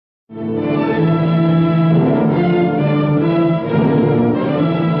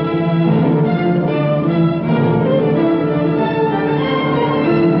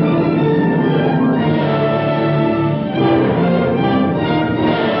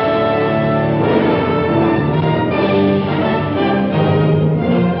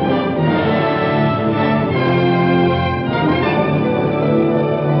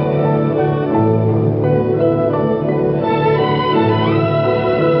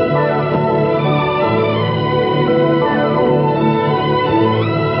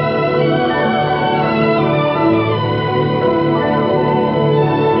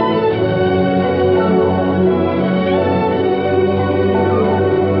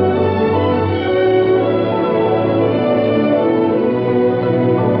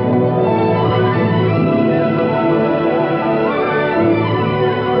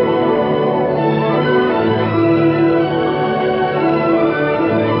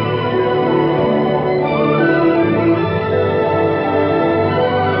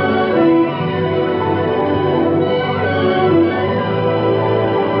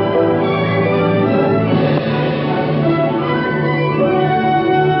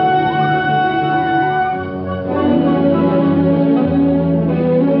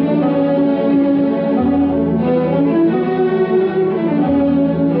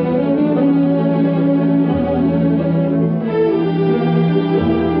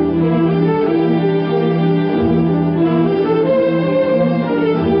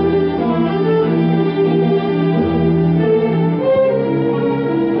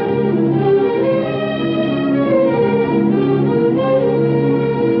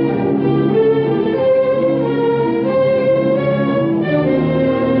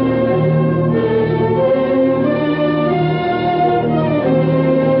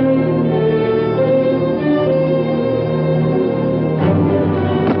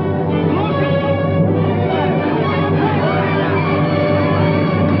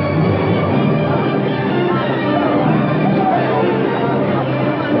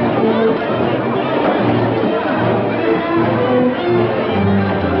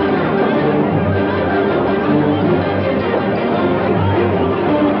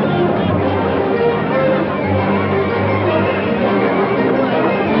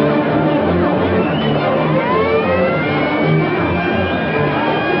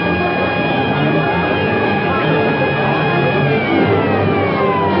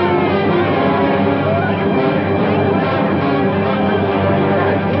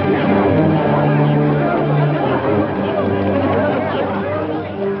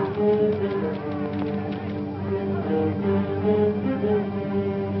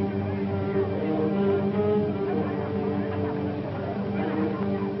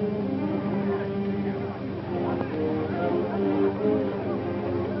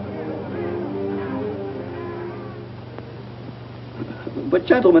But,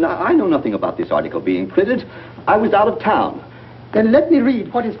 gentlemen, I know nothing about this article being printed. I was out of town. Then let me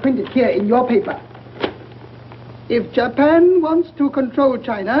read what is printed here in your paper. If Japan wants to control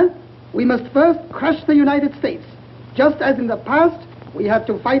China, we must first crush the United States. Just as in the past, we have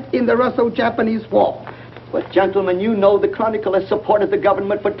to fight in the Russo-Japanese War. But, gentlemen, you know the Chronicle has supported the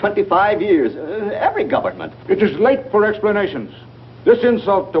government for 25 years. Every government. It is late for explanations. This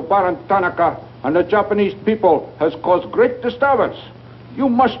insult to Baron Tanaka and the Japanese people has caused great disturbance. You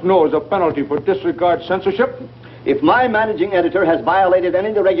must know as a penalty for disregard censorship. If my managing editor has violated any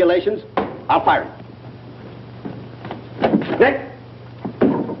of the regulations, I'll fire him.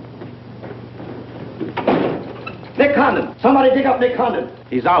 Nick Condon. Somebody dig up Nick Condon.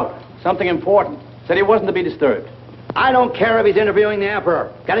 He's out. Something important. Said he wasn't to be disturbed. I don't care if he's interviewing the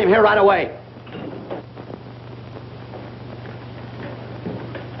Emperor. Get him here right away.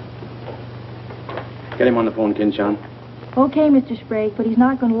 Get him on the phone, Kin-chan. Okay, Mr. Sprague, but he's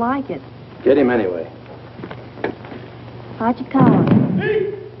not going to like it. Get him anyway. Hachikawa.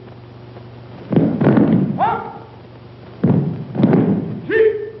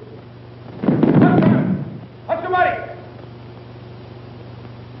 What's the money?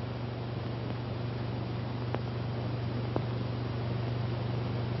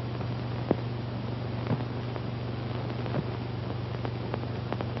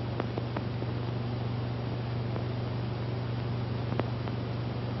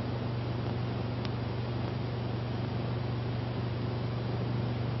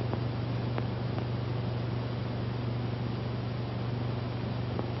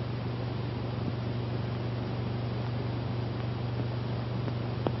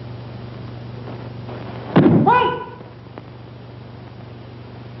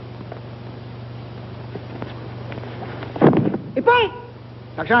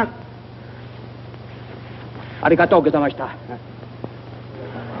 たくさん。ありがとうございました。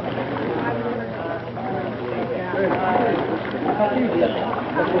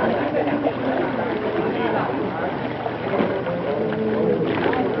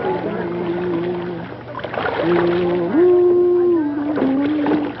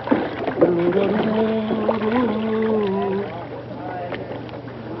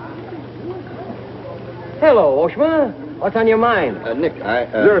Hello, Oshma. What's on your mind? Nick,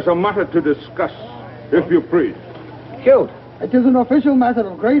 There's a matter to discuss, if you please. Shoot. It is an official matter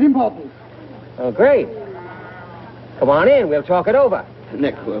of great importance. Oh, great. Come on in. We'll talk it over.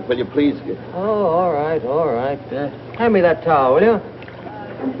 Nick, will you please... Oh, all right, all right. Hand me that towel, will you?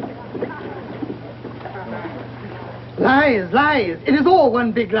 Lies, lies. It is all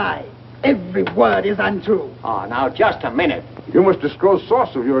one big lie. Every word is untrue. Oh, now, just a minute. You must disclose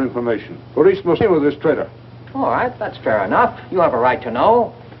source of your information. Police must deal with this traitor. All right, that's fair enough. You have a right to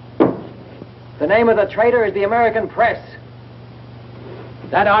know. The name of the traitor is the American Press.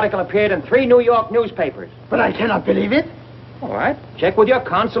 That article appeared in 3 New York newspapers. But I cannot believe it. All right, check with your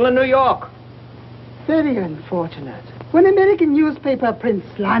consul in New York. Very unfortunate. When American newspaper prints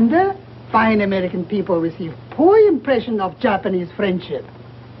slander, fine American people receive poor impression of Japanese friendship.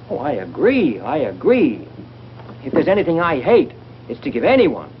 Oh, I agree, I agree. If there's anything I hate, it's to give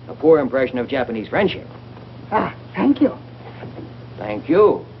anyone a poor impression of Japanese friendship. Ah, thank you. Thank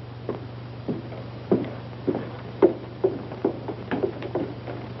you.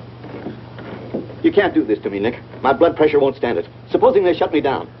 You can't do this to me, Nick. My blood pressure won't stand it. Supposing they shut me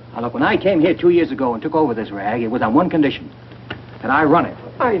down. Now, look, when I came here 2 years ago and took over this rag, it was on one condition, that I run it.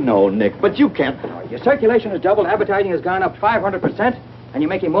 I know, Nick, but you can't... Your circulation has doubled, advertising has gone up 500%, and you're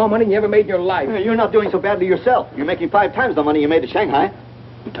making more money than you ever made in your life. You're not doing so badly yourself. You're making 5 times the money you made at Shanghai.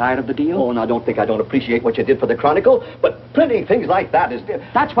 You tired of the deal? Oh, now don't think I don't appreciate what you did for the Chronicle, but printing things like that is...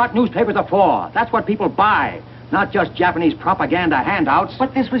 That's what newspapers are for. That's what people buy. Not just Japanese propaganda handouts.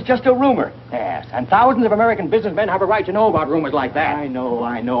 But this was just a rumor. Yes, and thousands of American businessmen have a right to know about rumors like that. I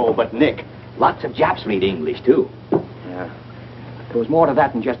know, but Nick, lots of Japs read English, too. Yeah. There was more to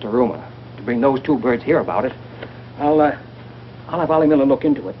that than just a rumor. To bring those 2 birds here about it, I'll have Ollie Miller look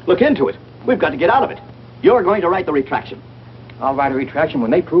into it. Look into it. We've got to get out of it. You're going to write the retraction. I'll write a retraction when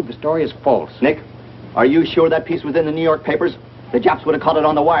they prove the story is false. Nick, are you sure that piece was in the New York papers? The Japs would have caught it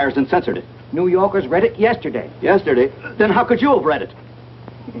on the wires and censored it. New Yorkers read it yesterday. Yesterday? Then how could you have read it?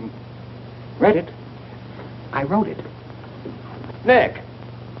 Read it? I wrote it. Nick!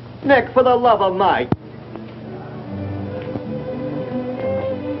 Nick, for the love of Mike!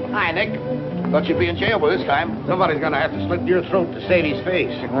 Hi, Nick. Thought you'd be in jail by this time. Somebody's gonna have to slit your throat to save his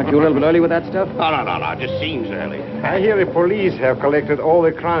face. Aren't you a little bit early with that stuff? No. Just seems early. I hear the police have collected all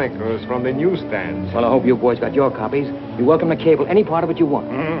the chronicles from the newsstands. Well, I hope you boys got your copies. You're welcome to cable any part of it you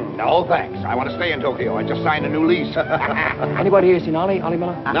want. No, thanks. I want to stay in Tokyo. I just signed a new lease. Anybody here seen Ollie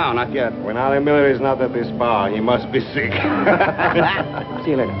Miller? No, not yet. When Ollie Miller is not at this bar, he must be sick.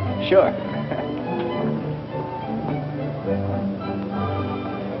 See you later. Sure.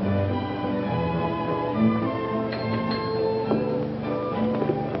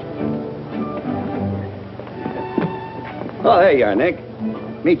 Oh, there you are, Nick.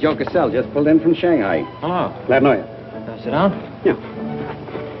 Meet Joe Cassell, just pulled in from Shanghai. Hello. Glad to know you. Sit down. Yeah.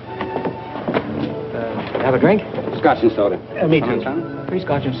 Have a drink? Scotch and soda. Me too. Soda? 3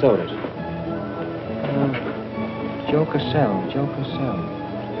 Scotch and sodas. Joe Cassell.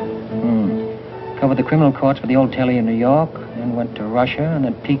 Covered the criminal courts for the old telly in New York, then went to Russia and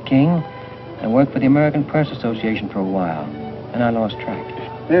at Peking, and worked for the American Press Association for a while. And I lost track.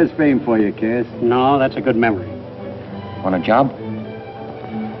 There's fame for you, Cass. No, that's a good memory. Want a job?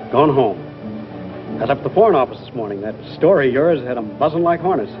 Going home. I was up at the Foreign Office this morning. That story of yours had them buzzing like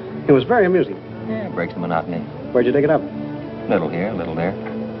hornets. It was very amusing. Yeah, it breaks the monotony. Where'd you dig it up? Little here, little there.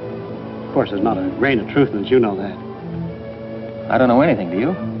 Of course, there's not a grain of truth in it. You know that. I don't know anything, do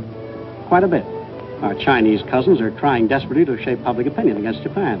you? Quite a bit. Our Chinese cousins are trying desperately to shape public opinion against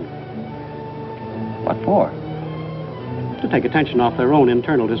Japan. What for? To take attention off their own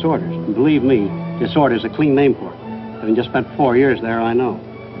internal disorders. And believe me, disorder's a clean name for it. Having just spent 4 years there, I know.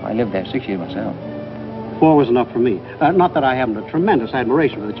 I lived there 6 years myself. 4 was enough for me. Not that I haven't a tremendous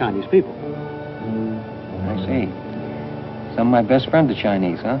admiration for the Chinese people. I see. Some of my best friends are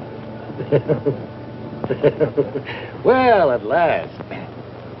Chinese, huh? Well, at last.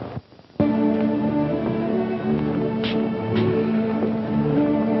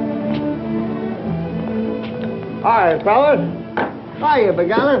 Hi, fellas. Hiya,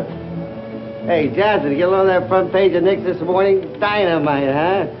 Begala. Hey, Jazz, did you get along that front page of Nick's this morning? Dynamite,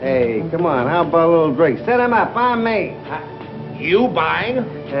 huh? Hey, come on, how about a little drink? Set him up, on me. You buying?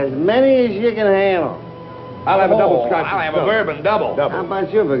 As many as you can handle. I'll have a double scotch. I'll have a bourbon double. How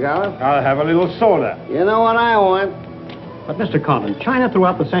about you, Begala? I'll have a little soda. You know what I want? But, Mr. Conlon, China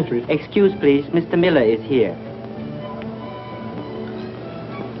throughout the centuries... Excuse, please. Mr. Miller is here.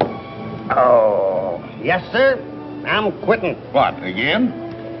 Oh, yes, sir. I'm quitting. What, again?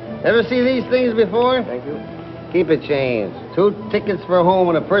 Ever see these things before? Thank you. Keep it changed. 2 tickets for home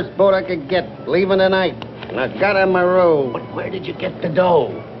on the first boat I could get, leaving tonight. And I got on my road. But where did you get the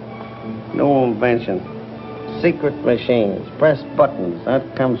dough? No invention. Secret machines. Press buttons.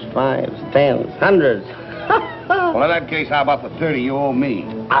 Out comes 5s, 10s, 100s. Well, in that case, how about the 30 you owe me?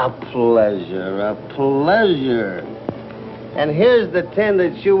 A pleasure, a pleasure. And here's the 10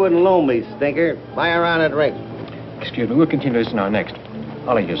 that you wouldn't loan me, stinker. Buy a round of drink. Excuse me, we'll continue this in our next.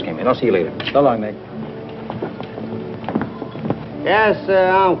 Ollie just came in. I'll see you later. So long, Nick. Yes, sir,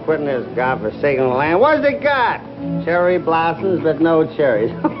 I'm quitting this godforsaken land. What's it got? Cherry blossoms, but no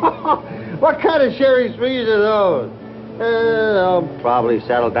cherries. What kind of cherry trees are those? I'll probably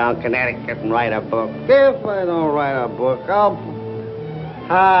settle down Connecticut and write a book. If I don't write a book, I'll...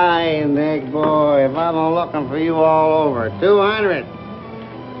 Hi, Nick, boy. If I've been looking for you all over.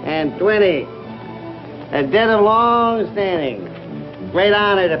 220. A debt of long standing. Great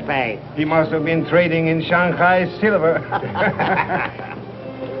honor to pay. He must have been trading in Shanghai silver.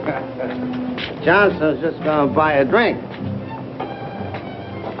 Johnson's just going to buy a drink.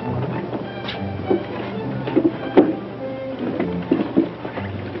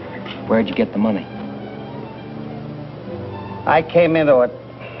 Where'd you get the money? I came into it.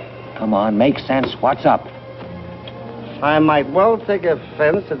 Come on, make sense. What's up? I might well take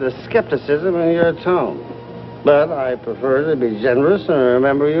offense at the skepticism in your tone. But I prefer to be generous and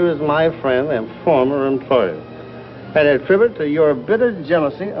remember you as my friend and former employer. And attribute to your bitter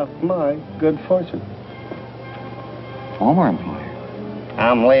jealousy of my good fortune. Former employer?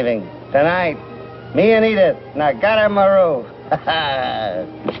 I'm leaving tonight. Me and Edith. And I got on my roof.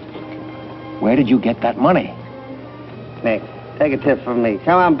 Where did you get that money? Nick, take a tip from me.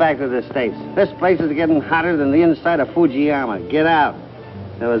 Come on back to the States. This place is getting hotter than the inside of Fujiyama. Get out.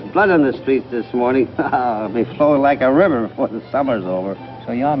 There was blood on the streets this morning. It'll be flowing like a river before the summer's over.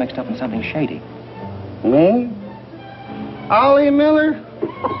 So you're mixed up in something shady. Me? Ollie Miller?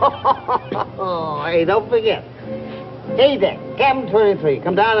 Hey, don't forget. Hey, Dick, Captain 23.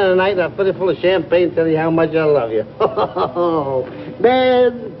 Come down in the night and I'll fill it full of champagne and tell you how much I love you.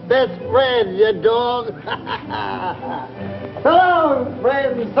 Man's best friend, you dog. So long,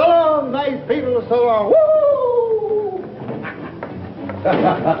 friends. So long, nice people. So long. Woo!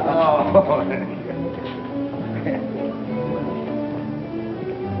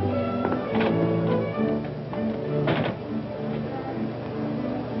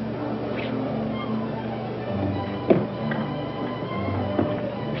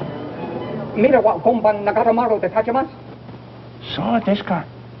 Mira wa gomban nagaramaro de tachimasu. So this guy.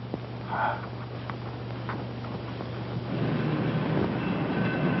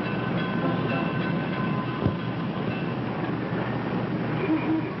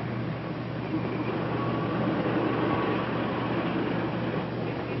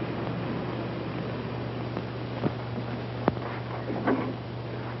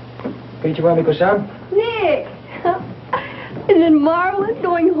 Konnichiwa, Miko-san. Nick! Isn't it marvelous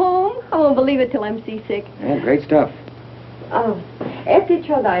going home? I won't believe it till I'm seasick. Yeah, great stuff. Oh, esti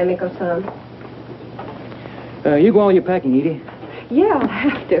chodai, Miko-san. You go all your packing, Edie. Yeah, I'll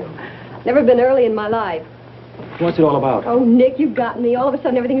have to. Never been early in my life. What's it all about? Oh, Nick, you've got me. All of a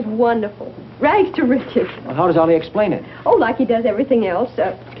sudden, everything's wonderful. Rags to riches. Well, how does Ollie explain it? Oh, like he does everything else.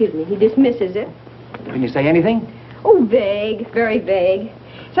 Excuse me, he dismisses it. Can you say anything? Oh, vague, very vague.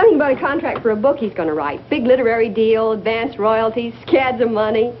 Something about a contract for a book he's going to write. Big literary deal, advanced royalties, scads of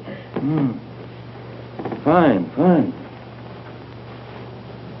money. Fine, fine.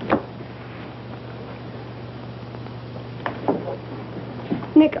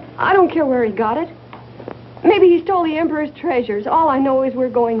 Nick, I don't care where he got it. Maybe he stole the Emperor's treasures. All I know is we're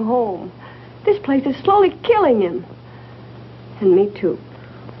going home. This place is slowly killing him. And me, too.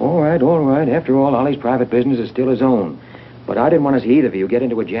 All right, all right. After all, Ollie's private business is still his own. But I didn't want to see either of you get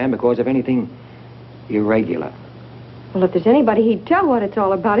into a jam because of anything irregular. Well, if there's anybody he'd tell what it's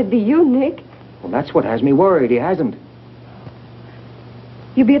all about, it'd be you, Nick. Well, that's what has me worried. He hasn't.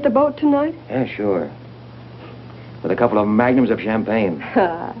 You be at the boat tonight? Yeah, sure. With a couple of magnums of champagne.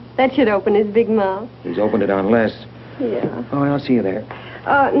 That should open his big mouth. He's opened it on less. Yeah. Oh, I'll see you there.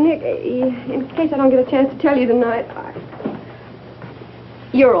 Nick, in case I don't get a chance to tell you tonight,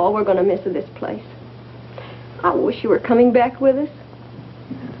 you're all we're going to miss of this place. I wish you were coming back with us.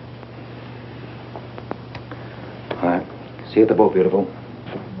 All right. See you at the boat, beautiful.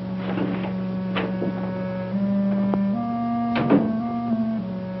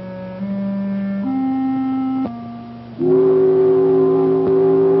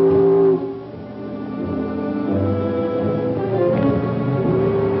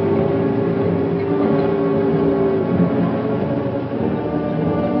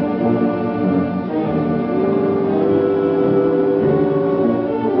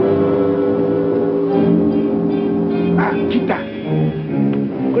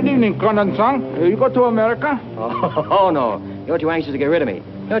 Condensang, you go to America? Oh, no. You're too anxious to get rid of me.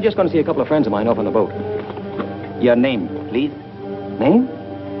 You're just going to see a couple of friends of mine off on the boat. Your name, please? Name?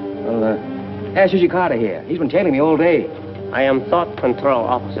 Well, ask Sushi Carter here. He's been tailing me all day. I am Thought Control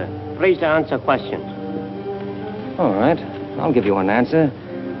Officer. Please to answer questions. All right. I'll give you an answer.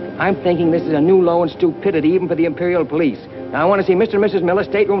 I'm thinking this is a new low in stupidity even for the Imperial Police. Now, I want to see Mr. and Mrs. Miller,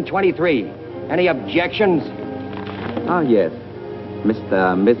 stateroom 23. Any objections? Ah, yes.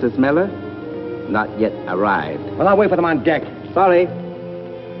 Mr. and Mrs. Miller? Not yet arrived. Well, I'll wait for them on deck. Sorry.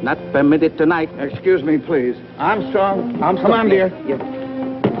 Not permitted tonight. Excuse me, please. Armstrong, commander. Yes.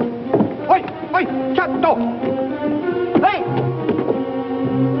 Oi! Oi! Shut door! Hey!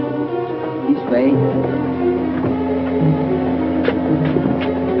 This way.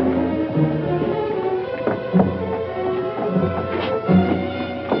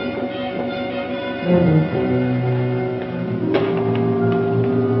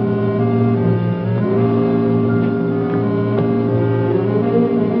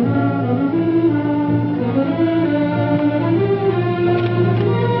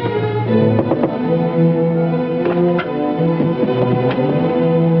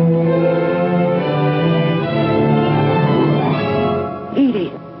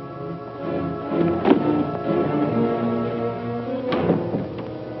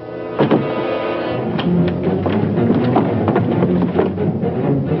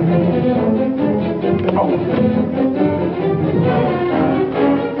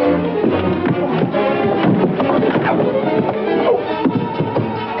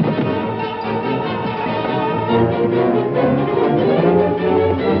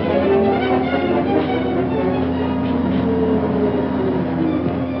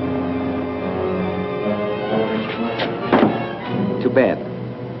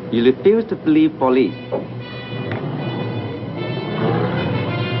 You refuse to believe police.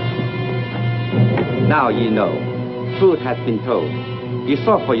 Now you know. Truth has been told. You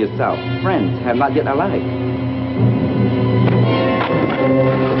saw for yourself. Friends have not yet arrived.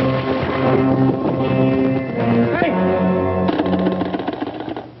 Hey!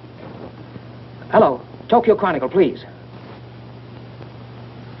 Hello. Tokyo Chronicle, please.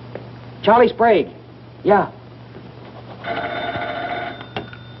 Charlie Sprague. Yeah.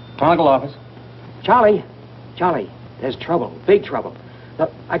 Chronicle office. Charlie, there's trouble, big trouble.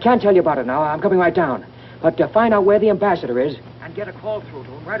 Look, I can't tell you about it now. I'm coming right down. But find out where the ambassador is and get a call through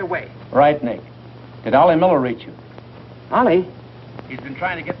to him right away. Right, Nick. Did Ollie Miller reach you? Ollie? He's been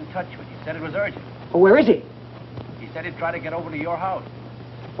trying to get in touch with you. Said it was urgent. Oh, where is he? He said he'd try to get over to your house.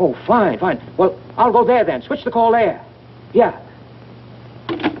 Oh, fine. Well, I'll go there then. Switch the call there. Yeah.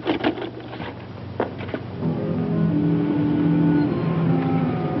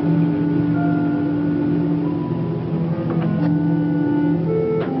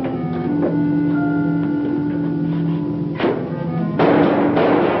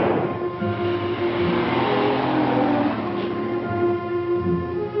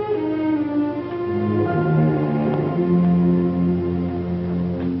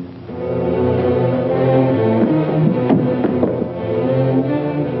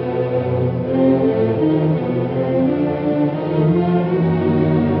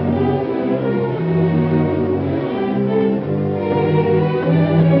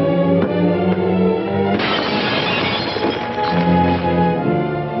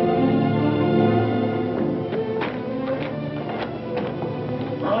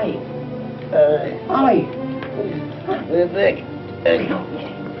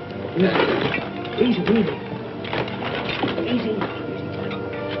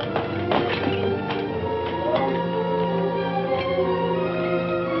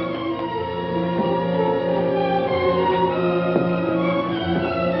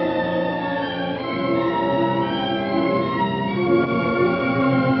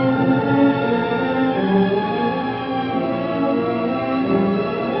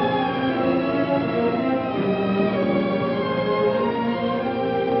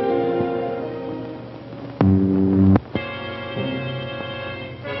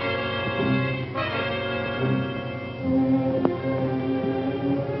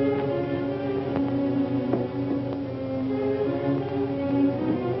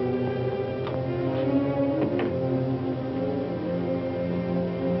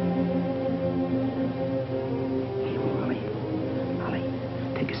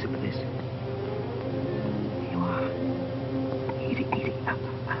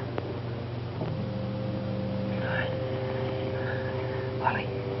 Charlie,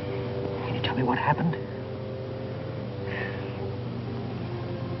 can you tell me what happened?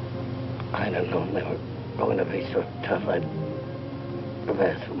 I don't know. They were going to be so tough, I'd have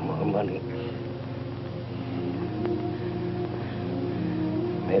asked for more money.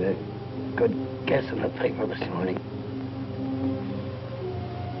 Made a good guess in the paper this morning.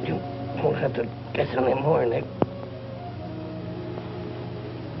 You won't have to guess anymore, Nick.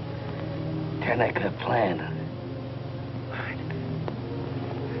 Turner could have planned.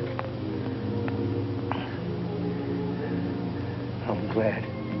 I'm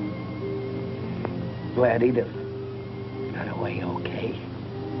glad Edith got away okay.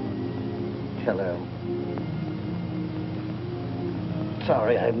 Tell her I'm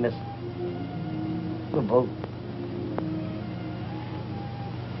sorry I missed the boat.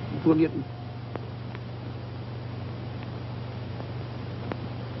 Will you...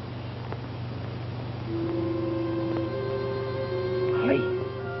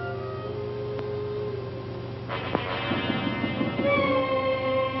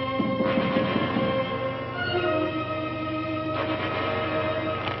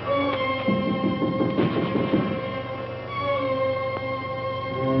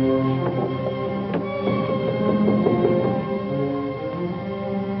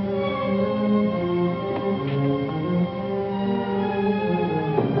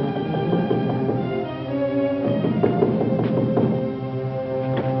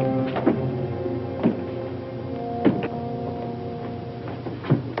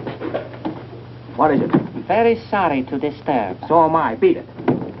 What is it? Very sorry to disturb. So am I. Beat it.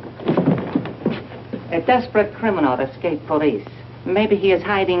 A desperate criminal escaped police. Maybe he is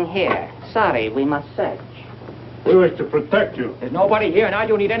hiding here. Sorry, we must search. We wish to protect you. There's nobody here, and I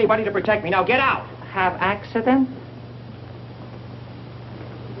don't need anybody to protect me. Now get out. Have accident?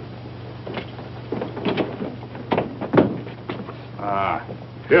 Ah,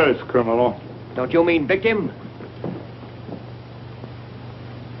 here is criminal. Don't you mean victim?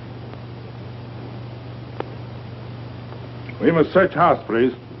 We must search house,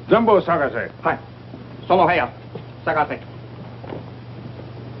 please. Jumbo Sagase. Hi. Solo Heya. Sagase.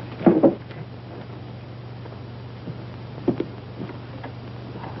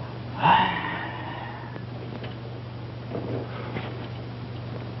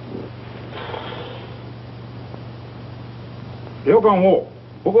 여관 오,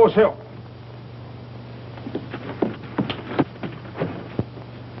 보고 오세요.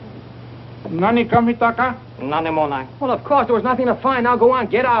 Nani kamitaka? Nanemona. Well, of course, there was nothing to find. Now go on.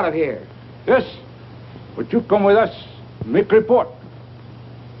 Get out of here. Yes. But you come with us. Make report.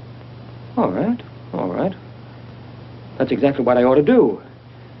 All right. All right. That's exactly what I ought to do.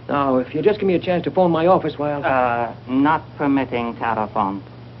 Now, if you just give me a chance to phone my office while... Not permitting telephone.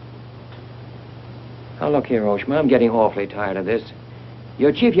 Now, look here, Oshma. I'm getting awfully tired of this.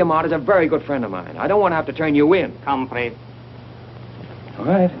 Your Chief Yamada's a very good friend of mine. I don't want to have to turn you in. Complete. All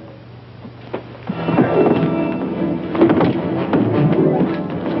right.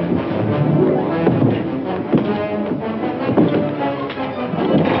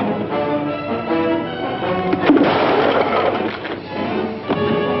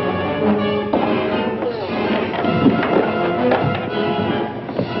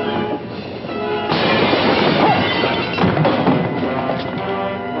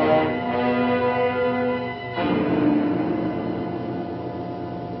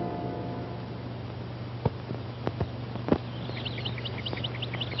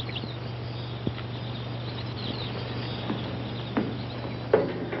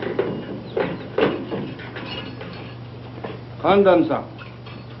 Condon-san.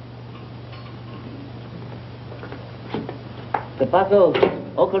 The bottle,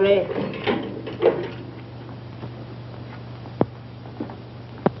 okure.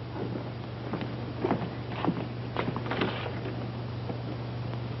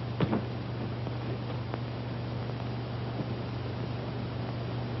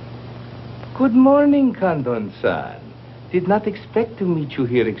 Good morning, Condon-san. Did not expect to meet you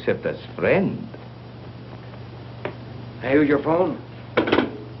here except as friend. Hey, use your phone.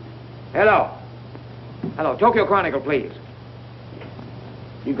 Hello. Hello, Tokyo Chronicle, please.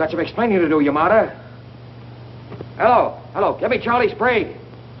 You've got some explaining to do, Yamada. Hello. Hello, give me Charlie Sprague.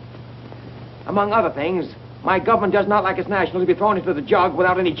 Among other things, my government does not like its nationals to be thrown into the jug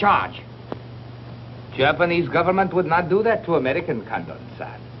without any charge. Japanese government would not do that to American,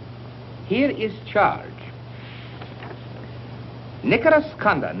 Condon-san. Here is charge. Nicholas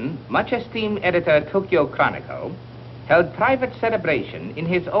Condon, much esteemed editor Tokyo Chronicle, held private celebration in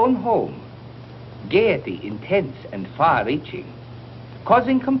his own home. Gaiety intense and far-reaching,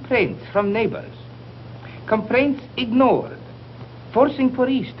 causing complaints from neighbors. Complaints ignored. forcing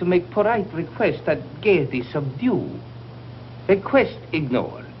police to make polite request that Gaiety subdue. Request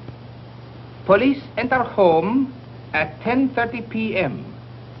ignored. Police enter home at 10:30 p.m.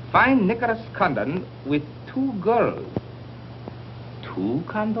 Find Nicholas Condon with 2 girls. 2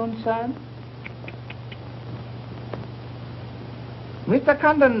 Condon-san? Mr.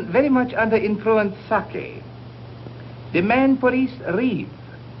 Condon very much under influence sake. Demand police reeve.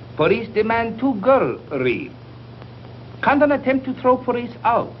 Police demand 2 girls reeve. Condon attempt to throw police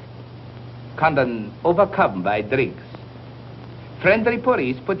out. Condon overcome by drinks. Friendly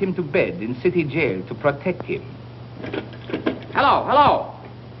police put him to bed in city jail to protect him. Hello, hello.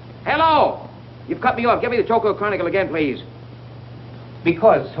 Hello. You've cut me off. Give me the Tokyo Chronicle again, please.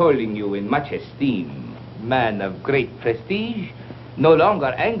 Because holding you in much esteem, man of great prestige, no longer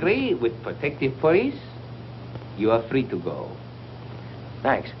angry with protective police, you are free to go.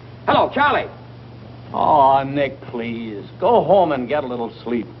 Thanks. Hello, Charlie. Oh, Nick, please. Go home and get a little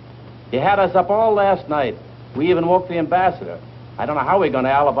sleep. You had us up all last night. We even woke the ambassador. I don't know how we're going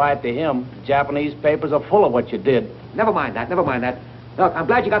to alibi it to him. The Japanese papers are full of what you did. Never mind that, never mind that. Look, I'm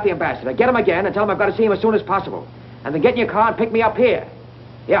glad you got the ambassador. Get him again and tell him I've got to see him as soon as possible. And then get in your car and pick me up here.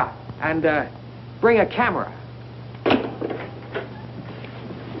 Yeah, and bring a camera.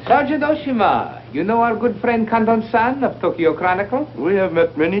 Sergeant Oshima, you know our good friend Condon-san of Tokyo Chronicle? We have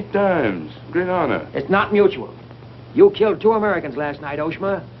met many times. Great honor. It's not mutual. You killed 2 Americans last night,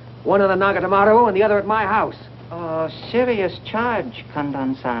 Oshima. One in the Nagatomaru and the other at my house. Oh, serious charge,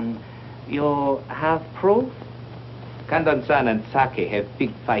 Condon-san. You have proof? Condon-san and Sake had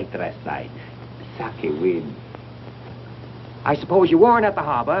big fight last night. Sake win. I suppose you weren't at the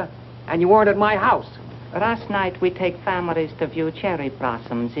harbor, and you weren't at my house. Last night we take families to view cherry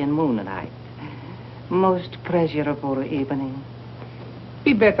blossoms in moonlight. Most pleasurable evening.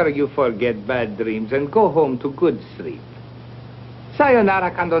 Be better you forget bad dreams and go home to good sleep.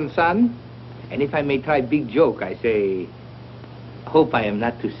 Sayonara, Condon-san. And if I may try big joke, I say, hope I am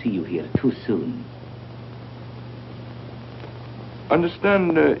not to see you here too soon.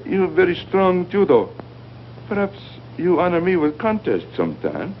 Understand, you have very strong judo. Perhaps you honor me with contest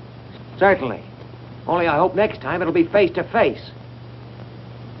sometime. Certainly. Only I hope next time it'll be face to face.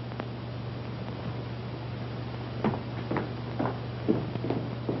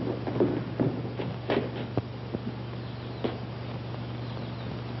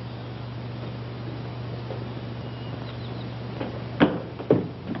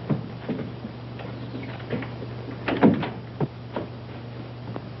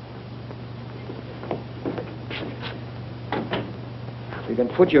 You can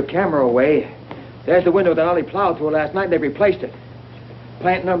put your camera away. There's the window that Ollie plowed through last night, and they replaced it.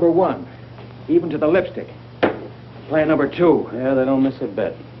 Plant number 1, even to the lipstick. Plant number 2. Yeah, they don't miss a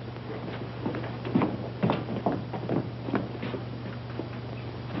bit.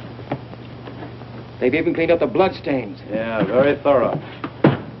 They've even cleaned up the blood stains. Yeah, very thorough.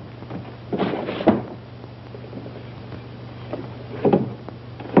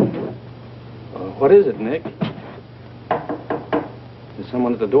 What is it, Nick? There's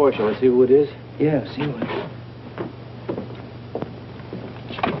someone at the door. Shall I see who it is? Yeah, see who it is.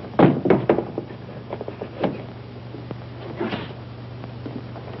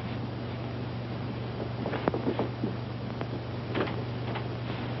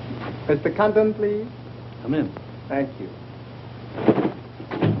 Mr. Condon, please. Come in. Thank you.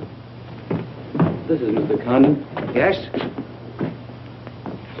 This is Mr. Condon. Yes?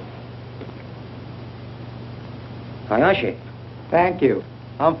 Hayashi. Thank you.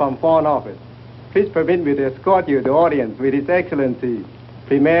 I'm from Foreign Office. Please permit me to escort you to audience with His Excellency,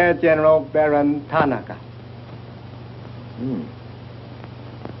 Premier General Baron Tanaka.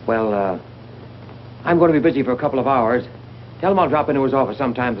 Well, I'm going to be busy for a couple of hours. Tell him I'll drop into his office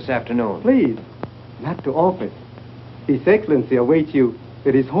sometime this afternoon. Please, not to office. His Excellency awaits you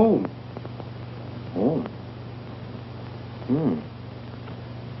at his home. Home?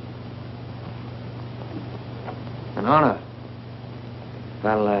 An honor.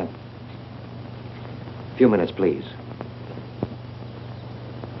 Well, a few minutes, please.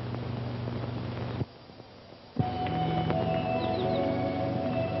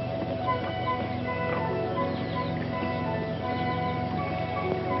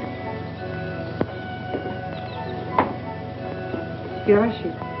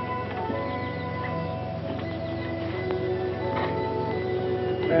 Yoshi.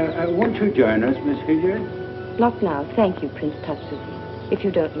 Won't you join us, Miss Hilliard? Not now, thank you, Prince Tatsuki, if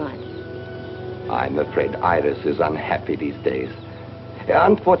you don't mind. I'm afraid Iris is unhappy these days.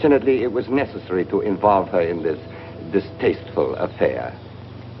 Unfortunately, it was necessary to involve her in this distasteful affair.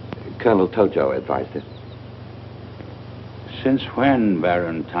 Colonel Tojo advised it. Since when,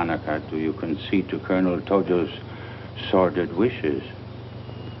 Baron Tanaka, do you concede to Colonel Tojo's sordid wishes?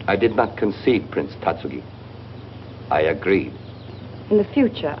 I did not concede, Prince Tatsugi. I agreed. In the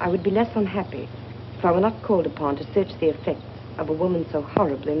future, I would be less unhappy if I were not called upon to search the effects of a woman so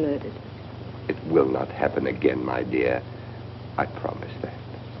horribly murdered. It will not happen again, my dear. I promise that.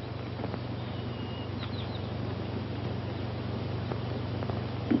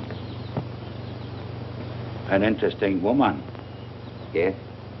 An interesting woman. Yes?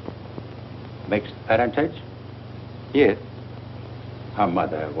 Mixed parentage? Yes. Her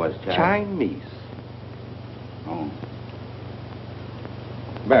mother was Chinese. Oh.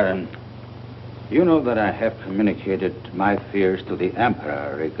 Baron, you know that I have communicated my fears to the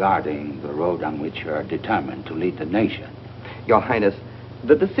Emperor regarding the road on which you are determined to lead the nation. Your Highness,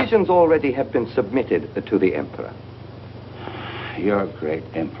 the decisions already have been submitted to the Emperor. Your great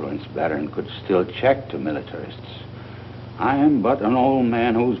influence, Baron, could still check the militarists. I am but an old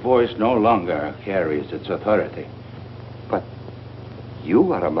man whose voice no longer carries its authority. But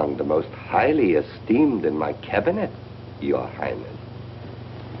you are among the most highly esteemed in my cabinet, Your Highness.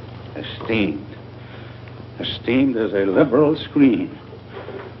 Esteemed. Esteemed as a liberal screen.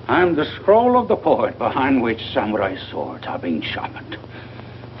 I'm the scroll of the poet behind which samurai swords are being sharpened.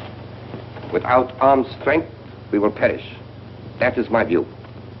 Without armed strength, we will perish. That is my view.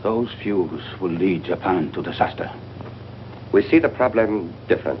 Those views will lead Japan to disaster. We see the problem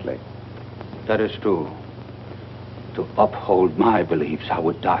differently. That is true. To uphold my beliefs, I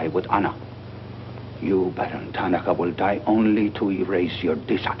would die with honor. You, Baron Tanaka, will die only to erase your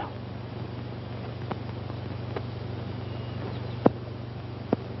dishonor.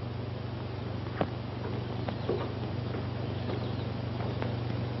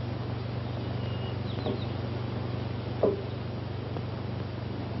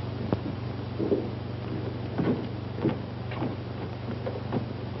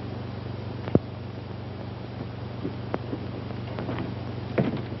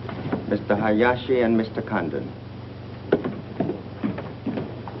 Mr. Hayashi and Mr. Condon.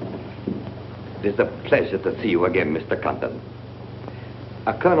 It is a pleasure to see you again, Mr. Condon.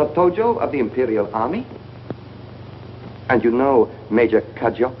 Colonel Tojo of the Imperial Army. And you know Major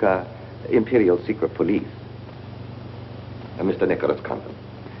Kajioka, Imperial Secret Police. Mr. Nicholas Condon.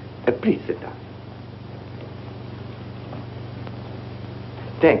 Please sit down.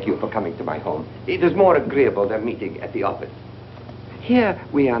 Thank you for coming to my home. It is more agreeable than meeting at the office. Here,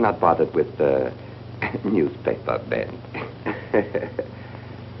 we are not bothered with newspaper men.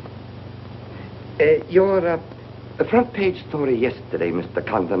 Your front page story yesterday, Mr.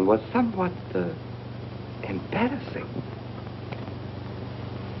 Condon, was somewhat embarrassing.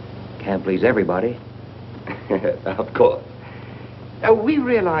 Can't please everybody. Of course. We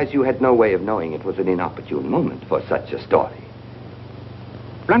realize you had no way of knowing it was an inopportune moment for such a story.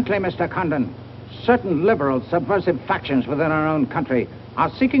 Bluntly, Mr. Condon, certain liberal subversive factions within our own country are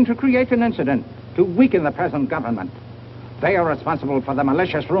seeking to create an incident to weaken the present government. They are responsible for the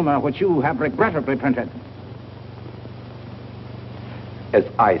malicious rumor which you have regrettably printed. As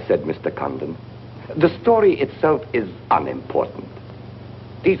I said, Mr. Condon, the story itself is unimportant.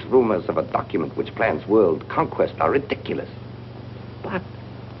 These rumors of a document which plans world conquest are ridiculous. But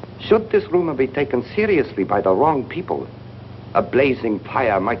should this rumor be taken seriously by the wrong people, a blazing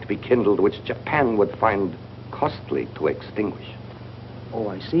fire might be kindled which Japan would find costly to extinguish. Oh,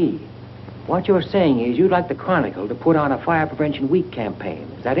 I see. What you're saying is you'd like the Chronicle to put on a Fire Prevention Week campaign.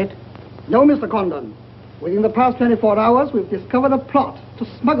 Is that it? No, Mr. Condon. Within the past 24 hours, we've discovered a plot to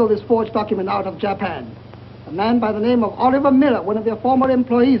smuggle this forged document out of Japan. A man by the name of Oliver Miller, one of their former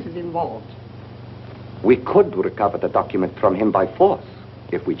employees, is involved. We could recover the document from him by force,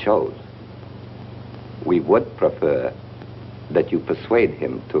 if we chose. We would prefer that you persuade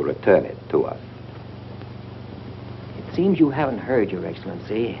him to return it to us. It seems you haven't heard, Your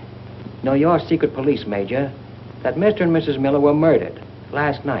Excellency. No, your secret police, Major, that Mr. and Mrs. Miller were murdered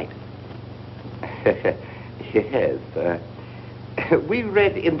last night. Yes. We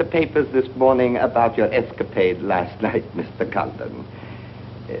read in the papers this morning about your escapade last night, Mr. Condon.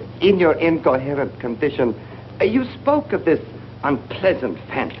 In your incoherent condition, you spoke of this unpleasant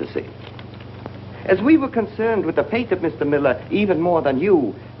fantasy. As we were concerned with the fate of Mr. Miller even more than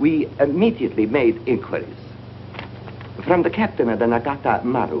you, we immediately made inquiries. From the captain of the Nagata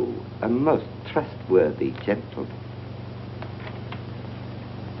Maru, a most trustworthy gentleman.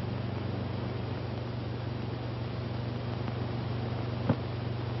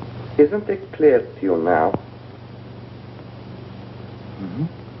 Isn't it clear to you now? Mm-hmm.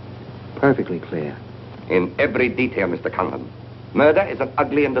 Perfectly clear. In every detail, Mr. Condon. Murder is an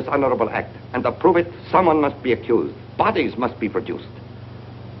ugly and dishonorable act, and to prove it, someone must be accused. Bodies must be produced.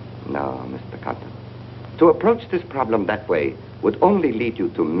 No, Mr. Carter. To approach this problem that way would only lead you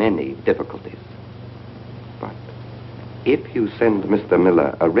to many difficulties. But if you send Mr.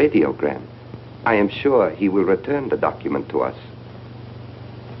 Miller a radiogram, I am sure he will return the document to us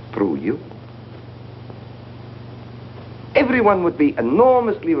through you. Everyone would be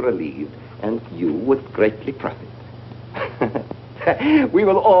enormously relieved, and you would greatly profit. We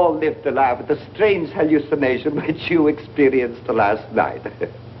will all live to laugh at the strange hallucination which you experienced last night.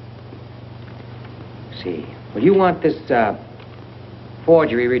 See. Well, you want this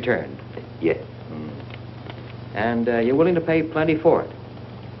forgery returned? Yes. And you're willing to pay plenty for it?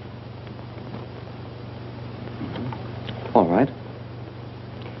 All right.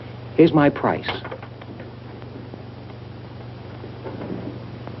 Here's my price.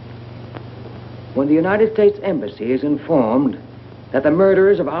 When the United States Embassy is informed that the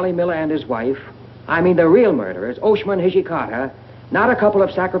murderers of Ollie Miller and his wife, I mean the real murderers, Oshman and Hijikata, not a couple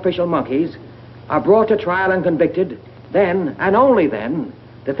of sacrificial monkeys, are brought to trial and convicted, then, and only then,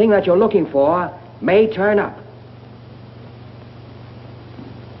 the thing that you're looking for may turn up.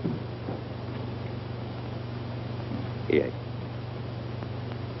 Yes.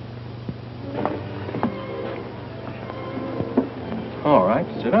 All right,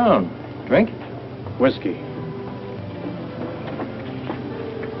 sit down. Drink? Whiskey.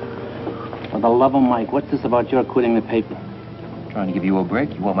 For the love of Mike, what's this about your quitting the paper? Trying to give you a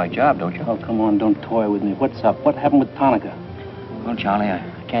break. You want my job, don't you? Oh, come on, don't toy with me. What's up? What happened with Tonica? Well, Charlie, I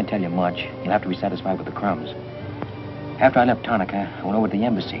can't tell you much. You'll have to be satisfied with the crumbs. After I left Tonica, I went over to the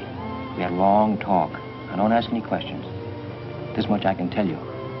embassy. We had a long talk. I don't ask any questions. This much I can tell you.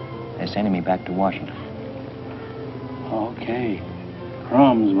 They're sending me back to Washington. Okay.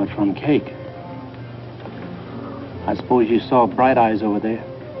 Crumbs, but from cake. I suppose you saw Bright Eyes over there.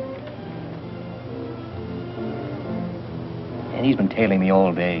 And he's been tailing me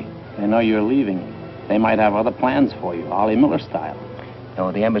all day. They know you're leaving. They might have other plans for you, Ollie Miller style.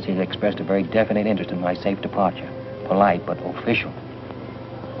 No, the embassy has expressed a very definite interest in my safe departure. Polite, but official.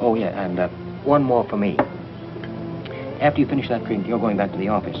 Oh, yeah, and one more for me. After you finish that drink, you're going back to the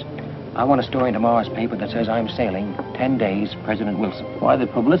office. I want a story in tomorrow's paper that says I'm sailing 10 days, President Wilson. Why the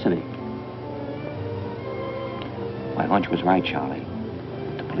publicity? My hunch was right, Charlie.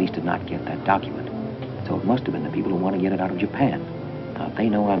 The police did not get that document. So it must have been the people who want to get it out of Japan. Now, if they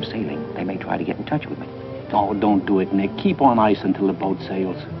know I'm sailing, they may try to get in touch with me. Oh, don't do it, Nick. Keep on ice until the boat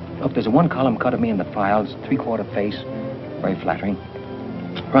sails. Look, there's a one-column cut of me in the files, three-quarter face. Very flattering.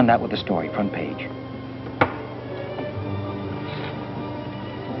 Run that with the story, front page.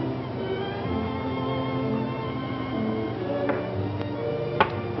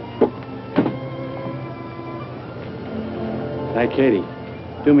 Hey, Katie,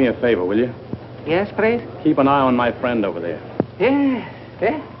 do me a favor, will you? Yes, please? Keep an eye on my friend over there. Yes,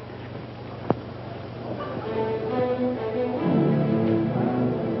 yes.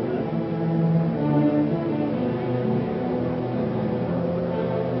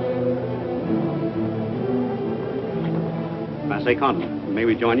 I say, Condon, may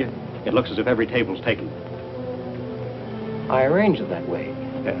we join you? It looks as if every table's taken. I arranged it that way.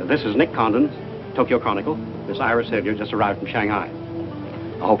 This is Nick Condon, Tokyo Chronicle. Miss Iris Hilliard just arrived from Shanghai.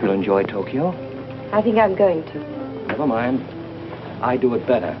 I hope you'll enjoy Tokyo. I think I'm going to. Never mind. I do it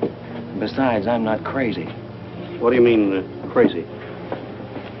better. Besides, I'm not crazy. What do you mean, crazy?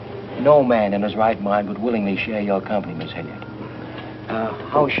 No man in his right mind would willingly share your company, Miss Hilliard.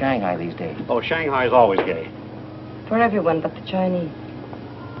 How's Shanghai these days? Oh, Shanghai's always gay. For everyone but the Chinese.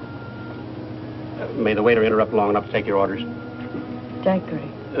 May the waiter interrupt long enough to take your orders? Daiquiri.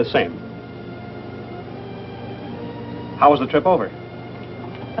 Same. How was the trip over?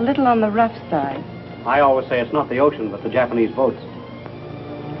 A little on the rough side. I always say it's not the ocean, but the Japanese boats.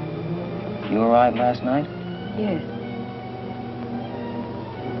 You arrived last night? Yes.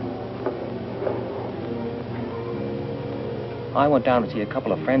 I went down to see a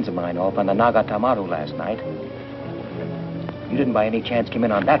couple of friends of mine off on the Nagatamaru last night. You didn't by any chance come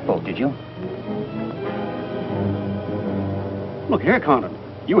in on that boat, did you? Look here, Condon.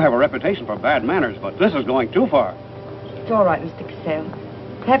 You have a reputation for bad manners, but this is going too far. It's all right, Mr. Cassell.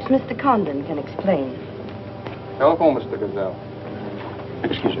 Perhaps Mr. Condon can explain. Telephone, Mr. Gazelle.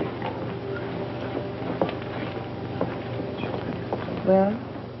 Excuse me. Well?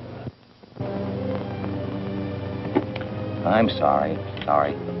 I'm sorry.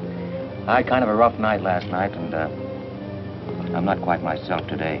 Sorry. I had kind of a rough night last night, and I'm not quite myself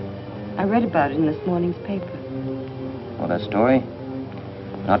today. I read about it in this morning's paper. Well, that story?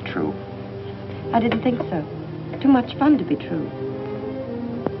 Not true. I didn't think so. Too much fun to be true.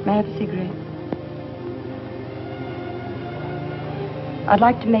 May I have a cigarette? I'd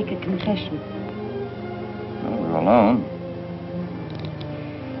like to make a confession. Well, we're alone.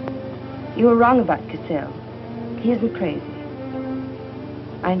 You were wrong about Cassell. He isn't crazy.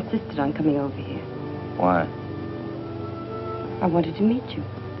 I insisted on coming over here. Why? I wanted to meet you.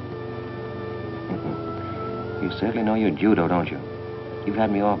 You certainly know your judo, don't you? You've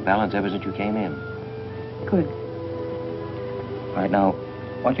had me off balance ever since you came in. Good. Right now,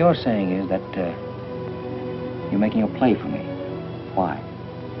 what you're saying is that you're making a play for me. Why?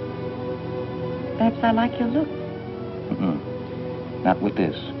 Perhaps I like your look. Not with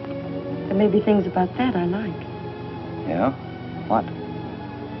this. There may be things about that I like. Yeah? What?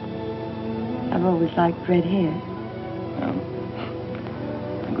 I've always liked red hair. Well,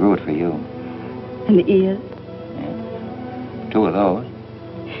 I grew it for you. And the ears. 2 of those.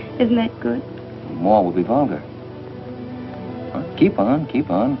 Isn't that good? More would be vulgar. Well, keep on, keep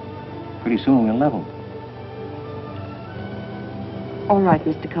on. Pretty soon we'll level. All right,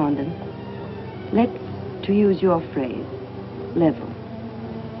 Mr. Condon. Let's, to use your phrase, level.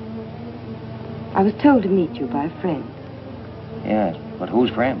 I was told to meet you by a friend. Yes, but whose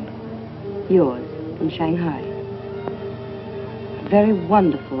friend? Yours, in Shanghai. A very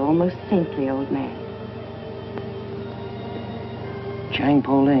wonderful, almost saintly old man. Chang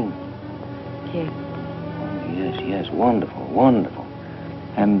Po-Ling. Yes. Yes, yes, wonderful, wonderful.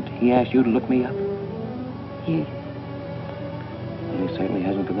 And he asked you to look me up? Yes. Well, he certainly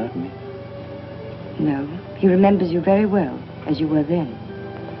hasn't forgotten me. No, he remembers you very well, as you were then.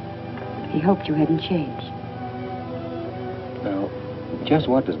 He hoped you hadn't changed. Now, just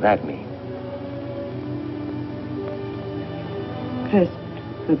what does that mean? First,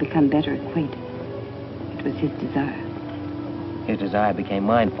 we'll become better acquainted. It was his desire. His desire became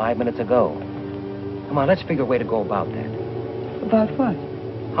mine 5 minutes ago. Come on, let's figure a way to go about that. About what?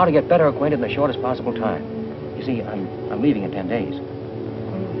 How to get better acquainted in the shortest possible time. You see, I'm leaving in 10 days.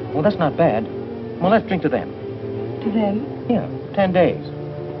 Well, that's not bad. Well, let's drink to them. To them? Yeah, 10 days.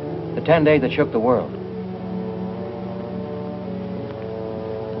 The 10 days that shook the world.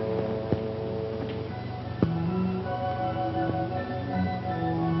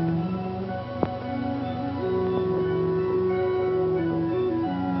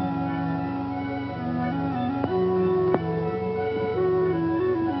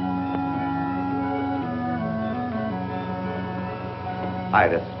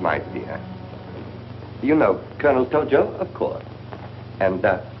 Iris, my dear. You know Colonel Tojo, of course. And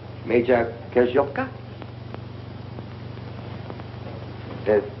Major Kezhovka?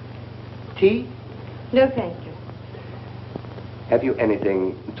 Tea? No, thank you. Have you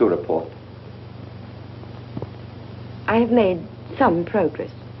anything to report? I have made some progress.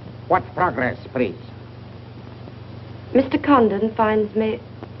 What progress, please? Mr. Condon finds me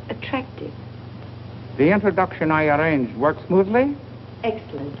attractive. The introduction I arranged worked smoothly?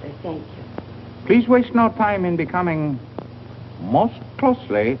 Excellently, thank you. Please waste no time in becoming most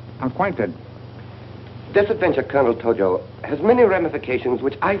closely acquainted. This adventure, Colonel Tojo, has many ramifications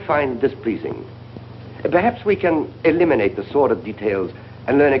which I find displeasing. Perhaps we can eliminate the sordid details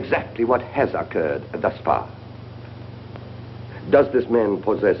and learn exactly what has occurred thus far. Does this man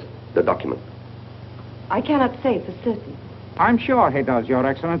possess the document? I cannot say for certain. I'm sure he does, Your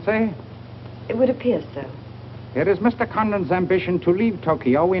Excellency. It would appear so. It is Mr. Condon's ambition to leave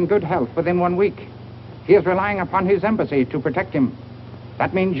Tokyo in good health within 1 week. He is relying upon his embassy to protect him.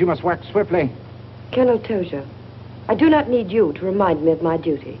 That means you must work swiftly. Colonel Tojo, I do not need you to remind me of my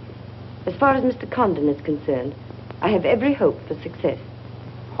duty. As far as Mr. Condon is concerned, I have every hope for success.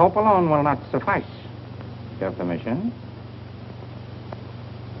 Hope alone will not suffice. Your permission?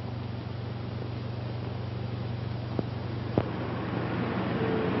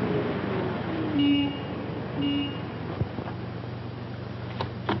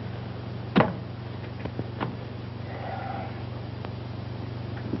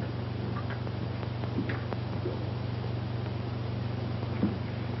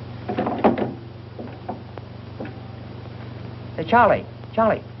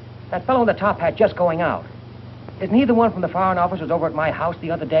 Charlie, that fellow in the top hat just going out. Isn't he the one from the Foreign Office who was over at my house the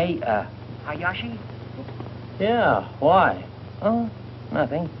other day? Hayashi? Yeah, why? Oh,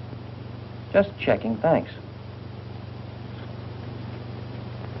 nothing. Just checking, thanks.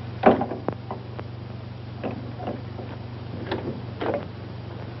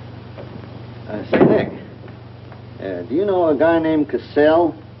 Say, Nick, do you know a guy named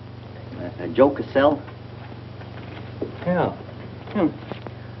Cassell? Joe Cassell? Yeah.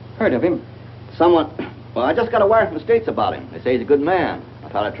 Heard of him. Well, I just got a wire from the States about him. They say he's a good man. I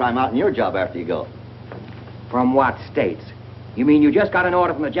thought I'd try him out in your job after you go. From what states? You mean you just got an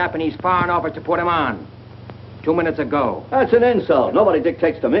order from the Japanese Foreign Office to put him on? 2 minutes ago. That's an insult. Nobody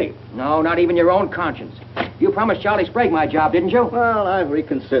dictates to me. No, not even your own conscience. You promised Charlie Sprague my job, didn't you? Well, I've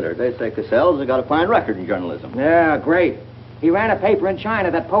reconsidered. They say Cassell's has got a fine record in journalism. Yeah, great. He ran a paper in China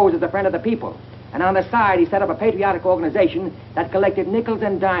that posed as a friend of the people. And on the side, he set up a patriotic organization that collected nickels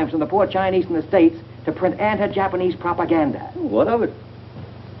and dimes from the poor Chinese in the States to print anti-Japanese propaganda. What of it?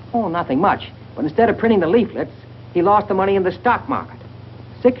 Oh, nothing much. But instead of printing the leaflets, he lost the money in the stock market.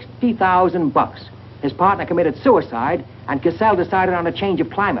 $60,000. His partner committed suicide, and Cassell decided on a change of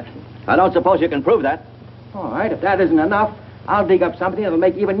climate. I don't suppose you can prove that. All right, if that isn't enough, I'll dig up something that'll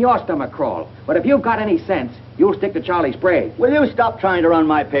make even your stomach crawl. But if you've got any sense, you'll stick to Charlie Sprague. Will you stop trying to run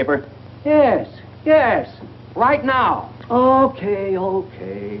my paper? Yes, right now. Okay.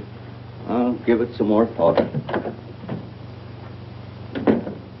 I'll give it some more thought.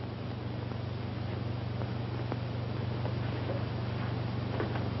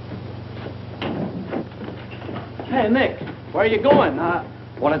 Hey, Nick, where are you going?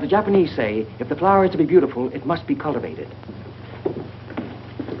 Well, as the Japanese say, if the flower is to be beautiful, it must be cultivated.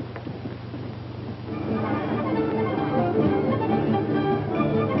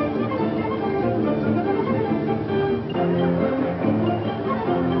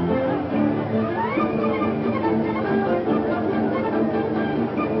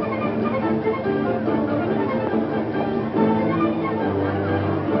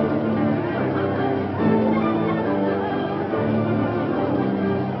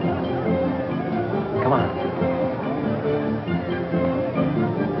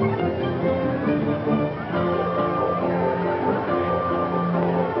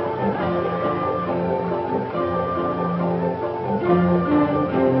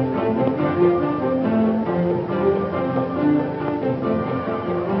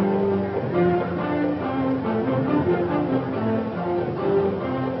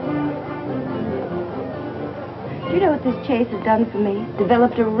 This chase has done for me.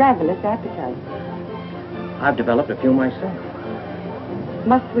 Developed a ravenous appetite. I've developed a few myself.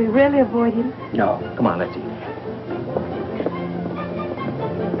 Must we really avoid him? No. Come on, let's eat.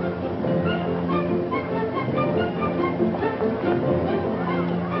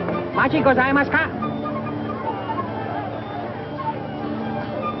 Machi gozaimasu ka?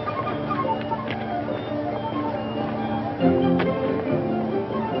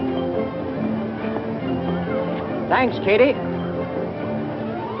 Thanks, Katie.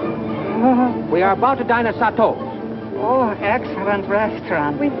 We are about to dine at Sato's. Oh, excellent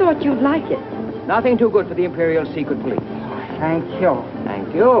restaurant. We thought you'd like it. Nothing too good for the Imperial Secret Police. Thank you.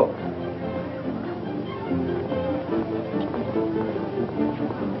 Thank you.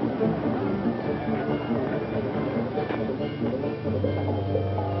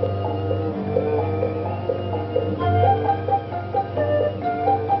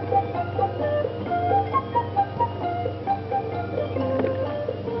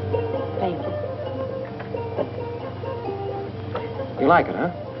 You like it, huh?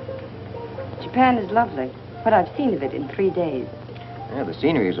 Japan is lovely. What I've seen of it in 3 days. Yeah, the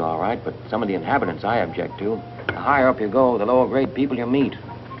scenery is all right, but some of the inhabitants I object to. The higher up you go, the lower grade people you meet.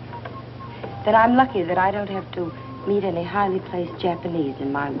 Then I'm lucky that I don't have to meet any highly placed Japanese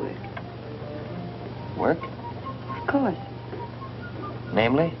in my work. Work? Of course.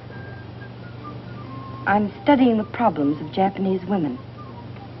 Namely? I'm studying the problems of Japanese women.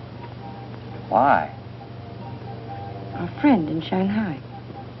 Why? A friend in Shanghai.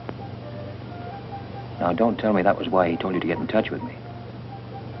 Now, don't tell me that was why he told you to get in touch with me.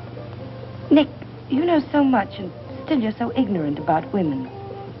 Nick, you know so much, and still you're so ignorant about women.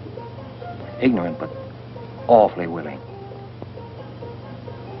 Ignorant, but awfully willing.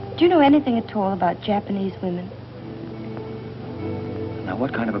 Do you know anything at all about Japanese women? Now,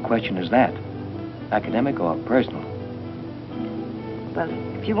 what kind of a question is that? Academic or personal? Well,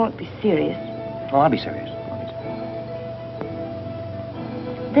 if you won't be serious. Oh, I'll be serious.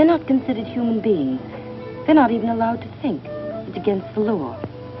 They're not considered human beings. They're not even allowed to think. It's against the law.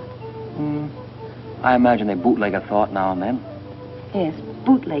 I imagine they bootleg a thought now and then. Yes,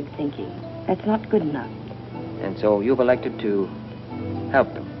 bootleg thinking. That's not good enough. And so you've elected to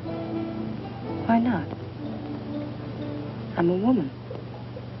help them. Why not? I'm a woman.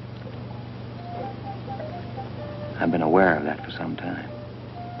 I've been aware of that for some time.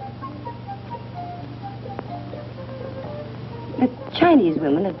 The Chinese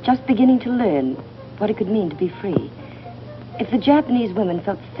women are just beginning to learn what it could mean to be free. If the Japanese women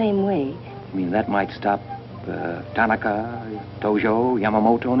felt the same way... You mean that might stop Tanaka, Tojo,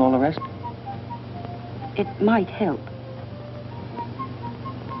 Yamamoto, and all the rest? It might help.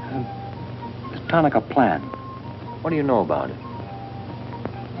 Does Tanaka plan? What do you know about it?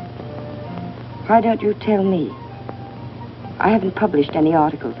 Why don't you tell me? I haven't published any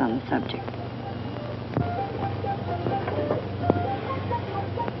articles on the subject.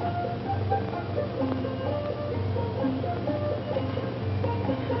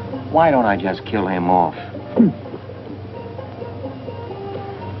 Why don't I just kill him off?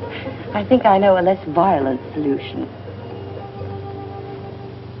 I think I know a less violent solution.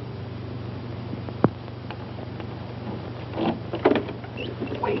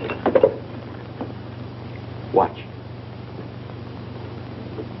 Wait. Watch.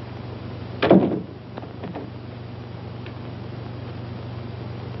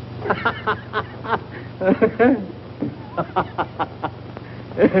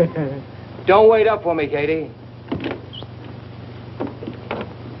 Don't wait up for me, Katie.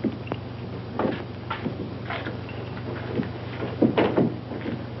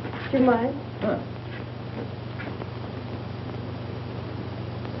 Do you mind? Huh.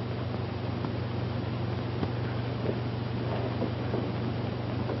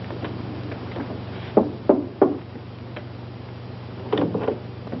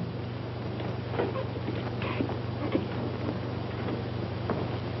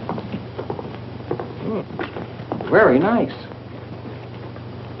 Very nice.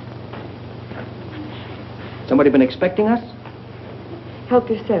 Somebody been expecting us? Help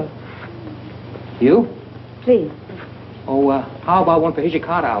yourself. You? Please. Oh, how about one for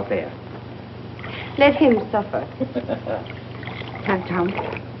Hijikata out there? Let him suffer. 談談，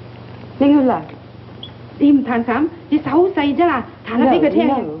拎佢嚟，你唔彈琴，你手好細啫啦，彈下俾佢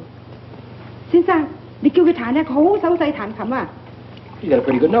聽。先生，你叫佢彈啊，佢好手細彈琴啊。You got a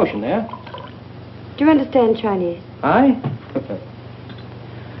pretty good notion there. Do you understand Chinese? Hi.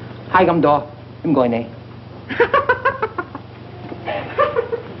 Hi, come door. I'm going there.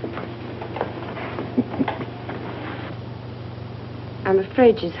 I'm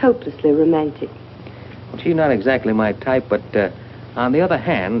afraid she's hopelessly romantic. She's not exactly my type, but on the other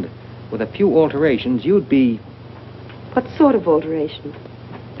hand, with a few alterations, you'd be... What sort of alteration?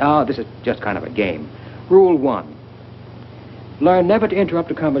 Oh, this is just kind of a game. Rule 1. Learn never to interrupt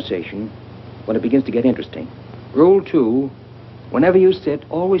a conversation when it begins to get interesting. Rule 2. Whenever you sit,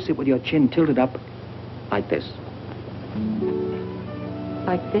 always sit with your chin tilted up like this.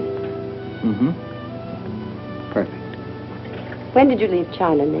 Like this? Mm-hmm. Perfect. When did you leave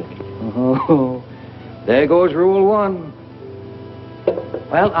China, Nick? Oh, there goes Rule 1.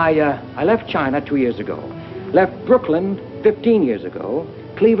 Well, I left China 2 years ago. Left Brooklyn 15 years ago.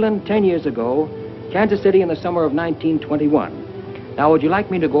 Cleveland 10 years ago. Kansas City in the summer of 1921. Now, would you like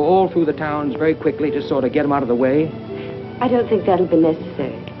me to go all through the towns very quickly to sort of get them out of the way? I don't think that'll be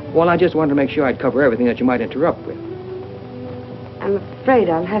necessary. Well, I just wanted to make sure I'd cover everything that you might interrupt with. I'm afraid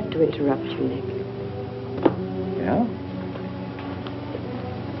I'll have to interrupt you, Nick. Yeah?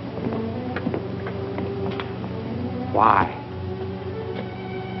 Why?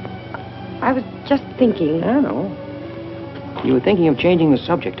 I was just thinking... I know. You were thinking of changing the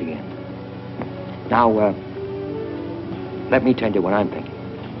subject again. Now, let me tell you what I'm thinking.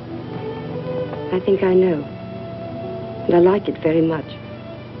 I think I know. And I like it very much.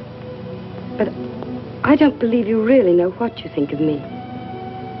 But I don't believe you really know what you think of me.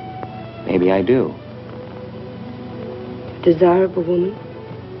 Maybe I do. A desirable woman?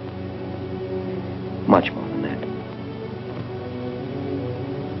 Much more than that.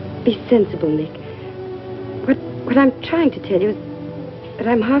 Be sensible, Nick. What I'm trying to tell you is that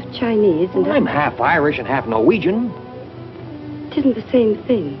I'm half Chinese and... I'm half Irish and half Norwegian. It isn't the same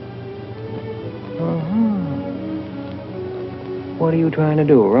thing. Uh-huh. What are you trying to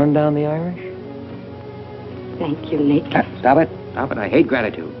do, run down the Irish? Thank you, Nick. Stop it. Stop it. I hate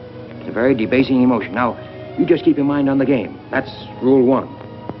gratitude. It's a very debasing emotion. Now, you just keep your mind on the game. That's Rule 1.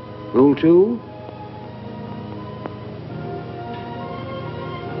 Rule 2...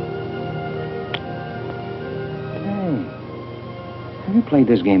 Have you played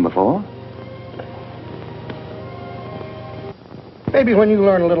this game before? Maybe when you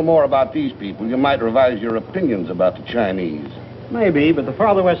learn a little more about these people, you might revise your opinions about the Chinese. Maybe, but the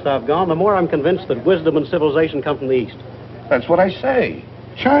farther west I've gone, the more I'm convinced that wisdom and civilization come from the east. That's what I say.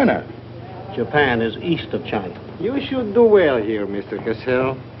 China. Japan is east of China. You should do well here, Mr.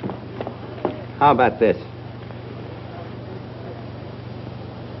 Cassell. How about this?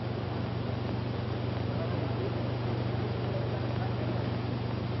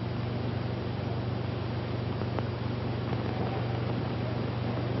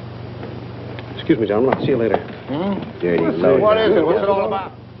 Excuse me, gentlemen. I'll see you later. Dirty So what is it? What's it all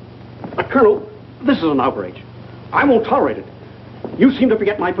about? Colonel, this is an outrage. I won't tolerate it. You seem to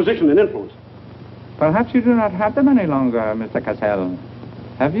forget my position and influence. Perhaps you do not have them any longer, Mr. Cassell.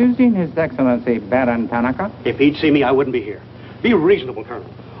 Have you seen His Excellency Baron Tanaka? If he'd see me, I wouldn't be here. Be reasonable,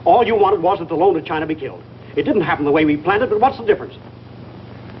 Colonel. All you wanted was that the loan to China be killed. It didn't happen the way we planned it, but what's the difference?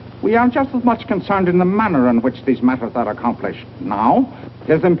 We are just as much concerned in the manner in which these matters are accomplished. Now,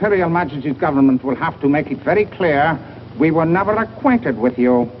 His Imperial Majesty's government will have to make it very clear we were never acquainted with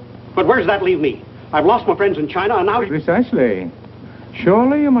you. But where does that leave me? I've lost my friends in China, and now... Precisely.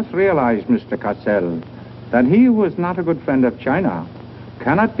 Surely you must realize, Mr. Cassell, that he who is not a good friend of China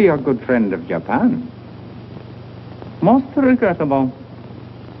cannot be a good friend of Japan. Most regrettable.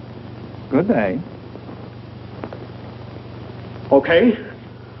 Good day. Okay.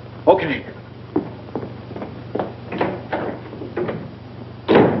 Okay.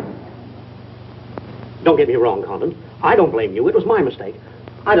 Don't get me wrong, Condon. I don't blame you. It was my mistake.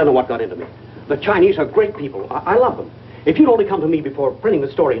 I don't know what got into me. The Chinese are great people. I love them. If you'd only come to me before printing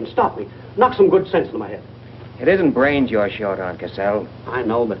the story and stop me, knock some good sense into my head. It isn't brains you're short on, Cassell. I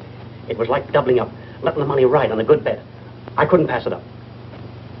know, but it was like doubling up, letting the money ride on a good bet. I couldn't pass it up.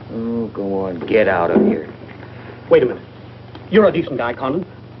 Oh, go on. Get out of here. Wait a minute. You're a decent guy, Condon,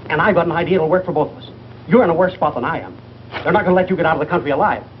 and I've got an idea it'll work for both of us. You're in a worse spot than I am. They're not going to let you get out of the country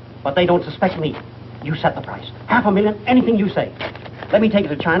alive, but they don't suspect me. You set the price. $500,000, anything you say. Let me take it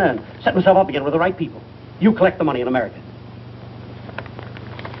to China and set myself up again with the right people. You collect the money in America.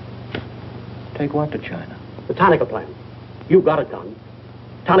 Take what to China? The Tanaka plan. You've got it done.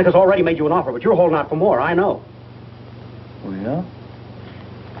 Tanaka's already made you an offer, but you're holding out for more, I know. Oh, yeah?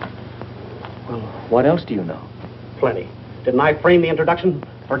 Well, what else do you know? Plenty. Didn't I frame the introduction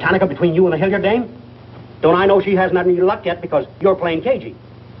for Tanaka between you and the Hilliard dame? Don't I know she hasn't had any luck yet because you're playing cagey?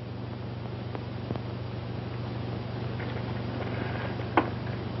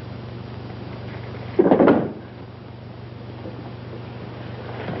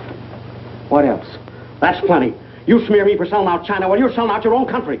 What else? That's plenty. You smear me for selling out China while you're selling out your own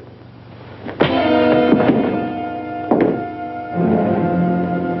country.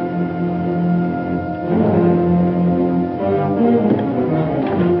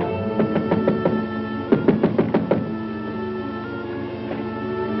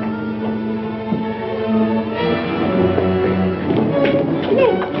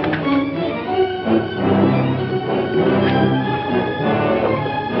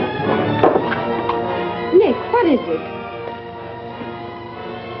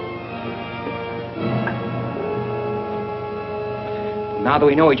 Now that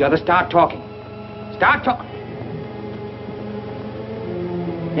we know each other, start talking. Start talking.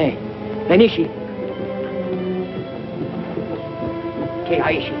 Hey, Benishi.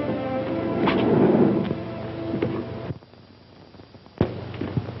 Keiaishi.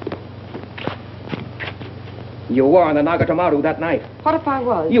 You were on the Nagatomaru that night. What if I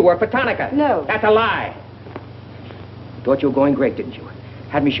was? You worked for Tanaka. No. That's a lie. Thought you were going great, didn't you?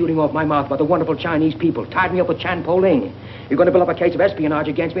 Had me shooting off my mouth about the wonderful Chinese people, tied me up with Chan Po-ling. You're going to build up a case of espionage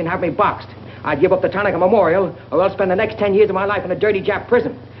against me and have me boxed. I'd give up the Tanaka Memorial, or else spend the next 10 years of my life in a dirty Jap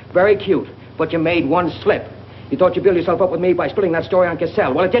prison. Very cute, but you made one slip. You thought you'd build yourself up with me by spilling that story on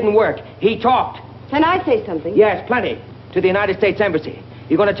Cassell. Well, it didn't work. He talked. Can I say something? Yes, plenty. To the United States Embassy.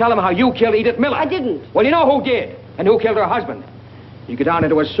 You're going to tell them how you killed Edith Miller. I didn't. Well, you know who did, and who killed her husband. You get down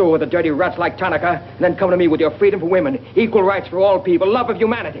into a sewer with the dirty rats like Tanaka, and then come to me with your freedom for women, equal rights for all people, love of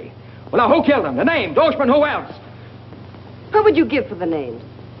humanity. Well, now, who killed them? The names, Oshman, who else? What would you give for the names?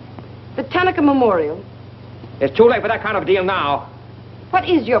 The Tanaka Memorial? It's too late for that kind of deal now. What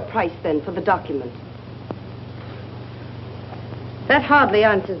is your price, then, for the document? That hardly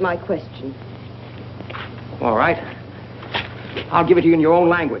answers my question. All right. I'll give it to you in your own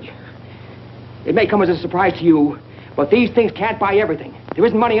language. It may come as a surprise to you, but these things can't buy everything. There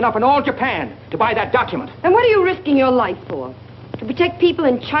isn't money enough in all Japan to buy that document. And what are you risking your life for? To protect people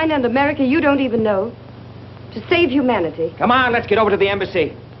in China and America you don't even know? To save humanity? Come on, let's get over to the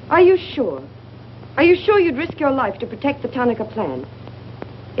embassy. Are you sure? Are you sure you'd risk your life to protect the Tanaka plan?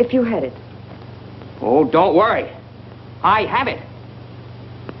 If you had it? Oh, don't worry. I have it.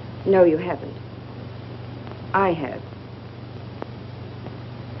 No, you haven't. I have.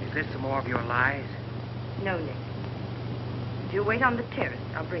 Is this some more of your lies? No, Nick. If you'll wait on the terrace,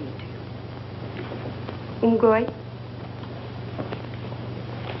 I'll bring it to you. Umgoy?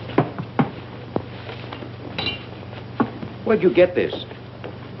 Where'd you get this?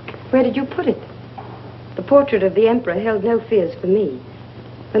 Where did you put it? The portrait of the Emperor held no fears for me.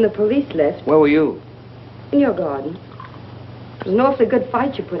 When the police left... Where were you? In your garden. It was an awfully good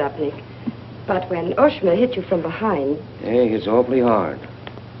fight you put up, Nick. But when Oshma hit you from behind... Hey, it's awfully hard.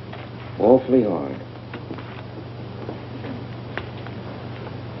 Awfully hard.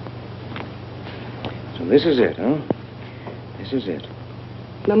 So this is it, huh? This is it.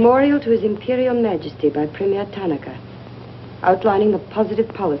 Memorial to His Imperial Majesty by Premier Tanaka, outlining the positive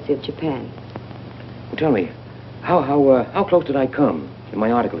policy of Japan. Well, tell me, how close did I come in my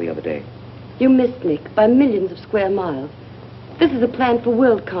article the other day? You missed, Nick, by millions of square miles. This is a plan for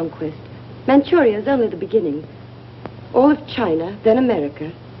world conquest. Manchuria is only the beginning. All of China, then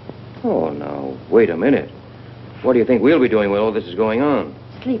America. Oh, now, wait a minute. What do you think we'll be doing while all this is going on?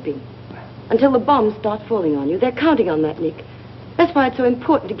 Sleeping. Until the bombs start falling on you. They're counting on that, Nick. That's why it's so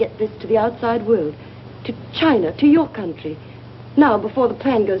important to get this to the outside world. To China, to your country. Now, before the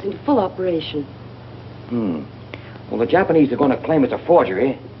plan goes into full operation. Well, the Japanese are going to claim it's a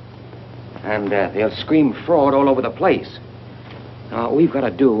forgery. And they'll scream fraud all over the place. Now, what we've got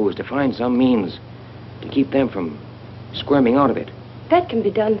to do is to find some means to keep them from squirming out of it. That can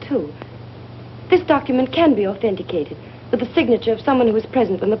be done, too. This document can be authenticated with the signature of someone who was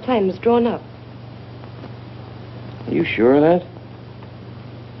present when the plan was drawn up. Are you sure of that?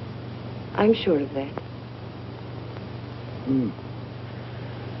 I'm sure of that.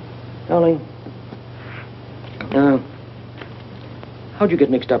 Darling, how'd you get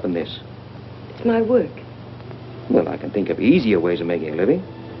mixed up in this? It's my work. Well, I can think of easier ways of making a living.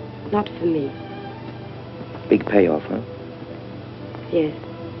 Not for me. Big payoff, huh? Yes.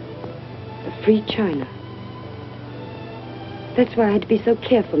 A free China. That's why I had to be so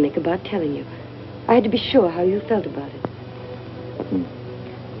careful, Nick, about telling you. I had to be sure how you felt about it.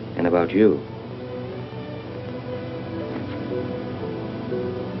 And about you.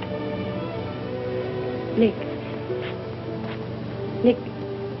 Nick.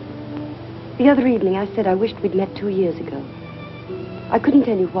 The other evening I said I wished we'd met 2 years ago. I couldn't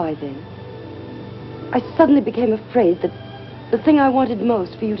tell you why then. I suddenly became afraid that the thing I wanted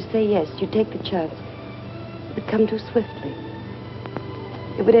most for you to say yes, you'd take the chance, would come too swiftly.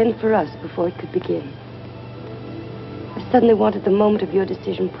 It would end for us before it could begin. I suddenly wanted the moment of your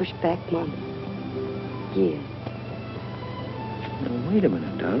decision pushed back months, years. Now, wait a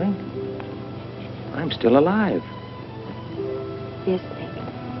minute, darling. I'm still alive. Yes, Nick.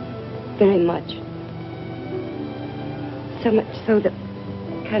 Very much. So much so that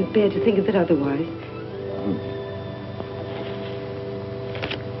I can't bear to think of it otherwise.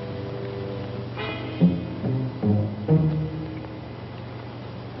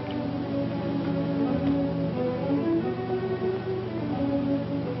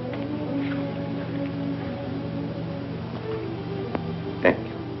 Thank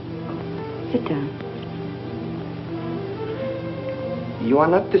you. Sit down. You are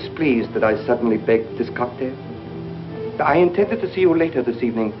not displeased that I suddenly begged this cocktail? I intended to see you later this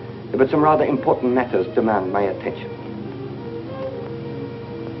evening, but some rather important matters demand my attention.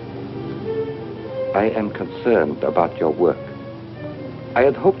 I am concerned about your work. I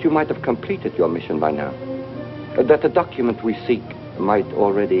had hoped you might have completed your mission by now, that the document we seek might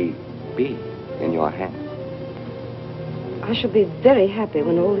already be in your hands. I shall be very happy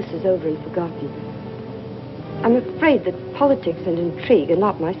when all this is over and forgotten. I'm afraid that politics and intrigue are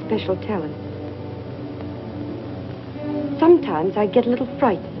not my special talent. Sometimes I get a little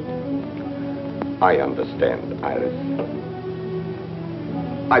frightened. I understand, Iris.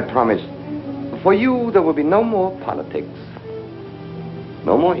 I promise, for you there will be no more politics,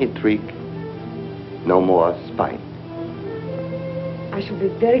 no more intrigue, no more spying. I shall be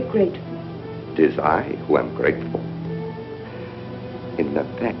very grateful. It is I who am grateful. In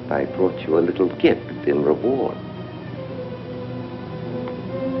fact, I brought you a little gift in reward.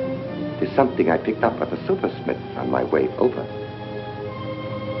 It is something I picked up at a silversmith on my way over.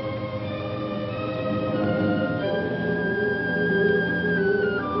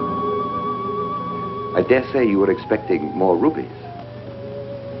 I dare say you were expecting more rubies.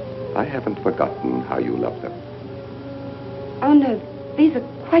 I haven't forgotten how you love them. Oh, no, these are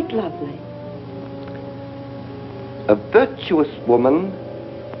quite lovely. A virtuous woman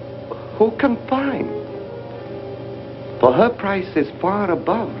who can find. For her price is far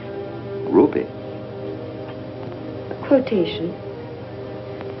above ruby. A quotation?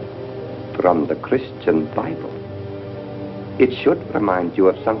 From the Christian Bible. It should remind you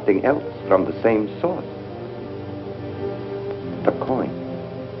of something else from the same source. The coin.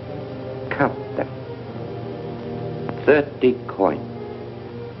 Count them. 30 coins.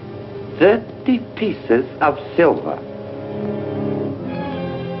 30 pieces of silver.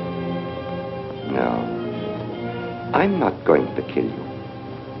 No. I'm not going to kill you.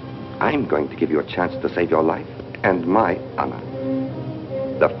 I'm going to give you a chance to save your life and my honor.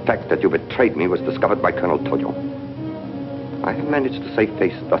 The fact that you betrayed me was discovered by Colonel Toyo. I have managed to save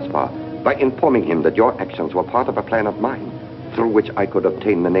face thus far by informing him that your actions were part of a plan of mine through which I could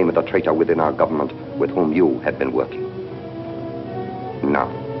obtain the name of the traitor within our government with whom you had been working. Now,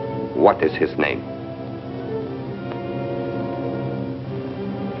 what is his name?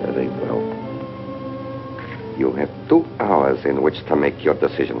 Very well. You have 2 hours in which to make your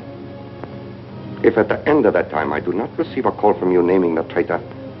decision. If at the end of that time I do not receive a call from you naming the traitor,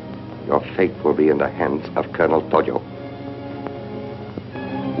 your fate will be in the hands of Colonel Tojo.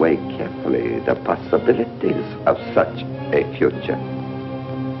 Weigh carefully the possibilities of such a future.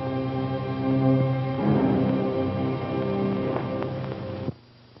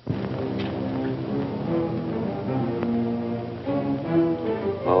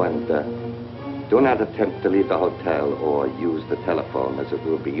 Oh, and do not attempt to leave the hotel or use the telephone, as it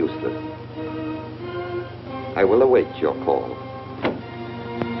will be useless. I will await your call.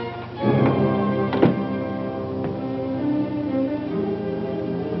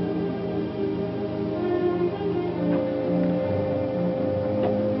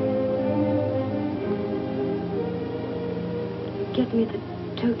 Get me the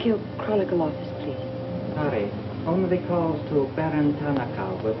Tokyo Chronicle office, please. Sorry, only calls to Baron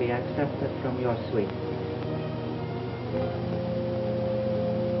Tanaka will be accepted from your suite.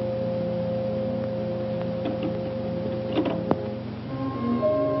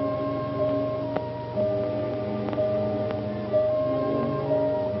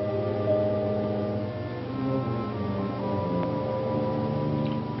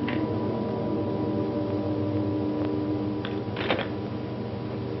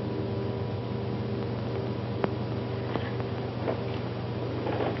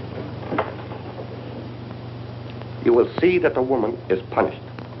 You will see that the woman is punished.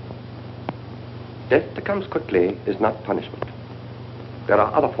 Death that comes quickly is not punishment. There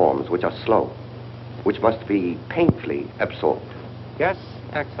are other forms which are slow, which must be painfully absorbed. Yes,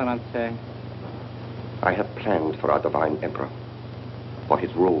 Excellency. I have planned for our divine emperor, for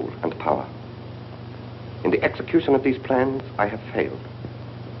his rule and power. In the execution of these plans, I have failed.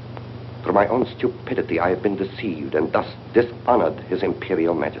 Through my own stupidity, I have been deceived and thus dishonored his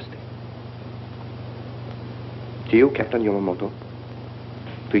imperial majesty. To you, Captain Yamamoto,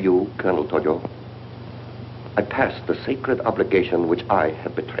 to you, Colonel Tojo, I pass the sacred obligation which I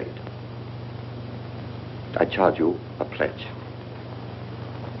have betrayed. I charge you a pledge.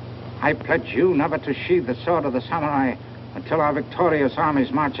 I pledge you never to sheathe the sword of the samurai until our victorious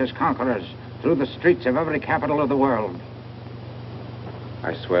armies march as conquerors through the streets of every capital of the world.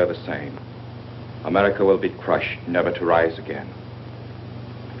 I swear the same. America will be crushed, never to rise again.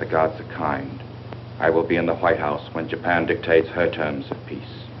 The gods are kind. I will be in the White House when Japan dictates her terms of peace.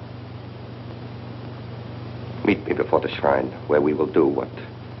 Meet me before the shrine, where we will do what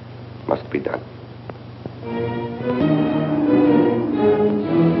must be done.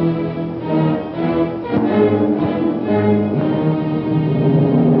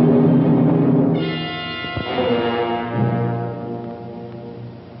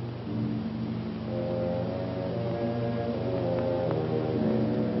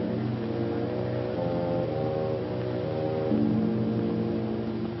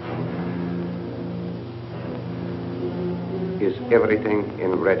 Is everything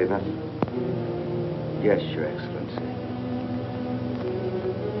in readiness? Yes, Your Excellency.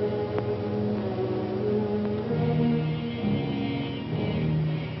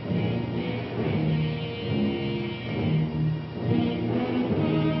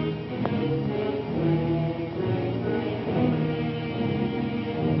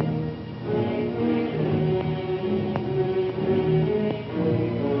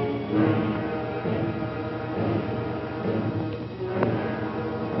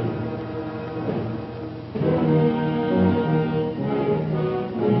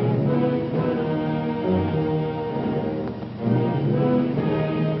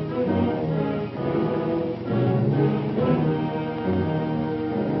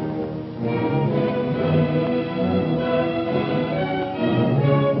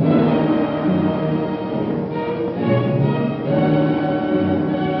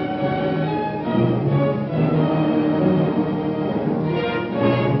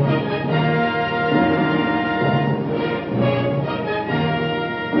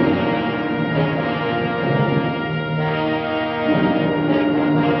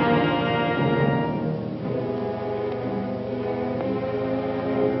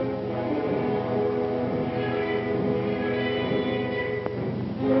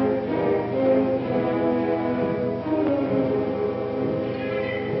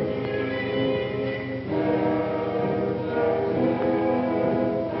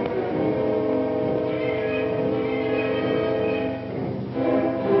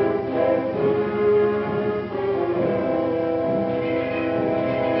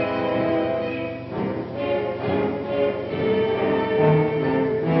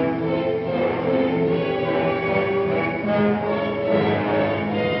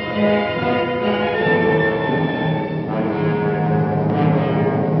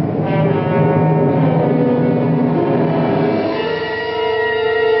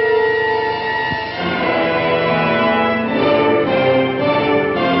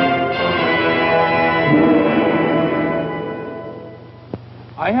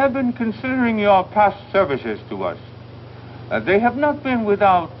 have been considering your past services to us. They have not been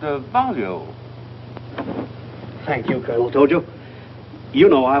without value. Thank you, Colonel Tojo. You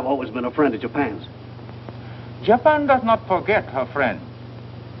know I've always been a friend of Japan's. Japan does not forget her friend.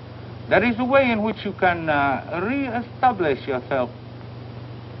 There is a way in which you can re-establish yourself.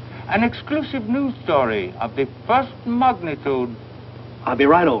 An exclusive news story of the first magnitude. I'll be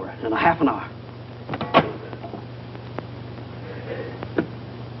right over in a half an hour.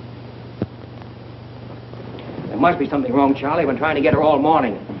 There must be something wrong, Charlie. I've been trying to get her all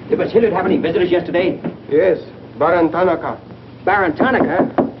morning. Did Miss Hilliard have any visitors yesterday? Yes, Baron Tanaka. Baron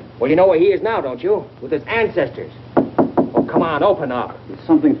Tanaka? Well, you know where he is now, don't you? With his ancestors. Oh, come on, open up. There's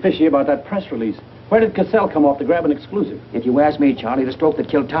something fishy about that press release. Where did Cassell come off to grab an exclusive? If you ask me, Charlie, the stroke that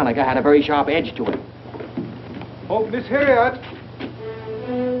killed Tanaka had a very sharp edge to it. Oh, Miss Hilliard.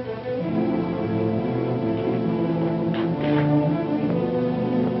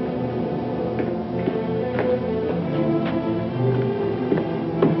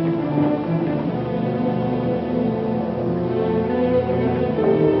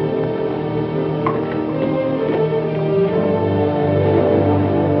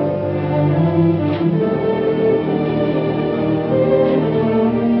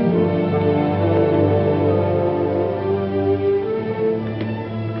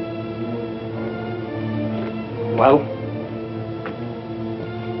 Well,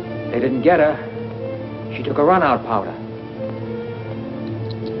 they didn't get her. She took a run-out powder.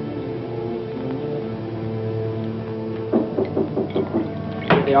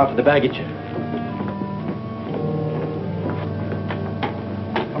 They are for the baggage.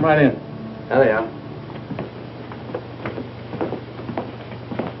 Come right in. There they are.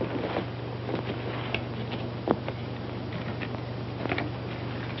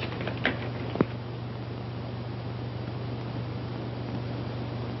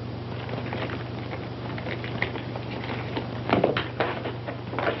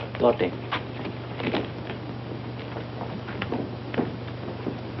 Lotte.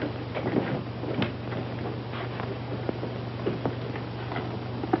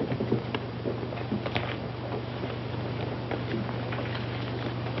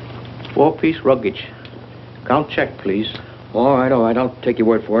 Four-piece luggage. Count check, please. All right, I'll take your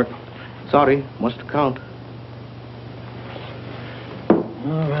word for it. Sorry, must count.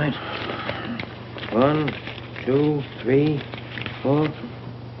 All right. 1, 2, 3, 4.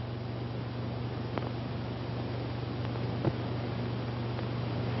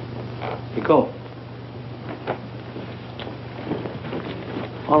 You go.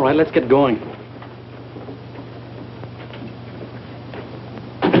 All right, let's get going.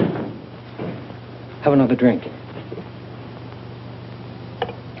 Have another drink.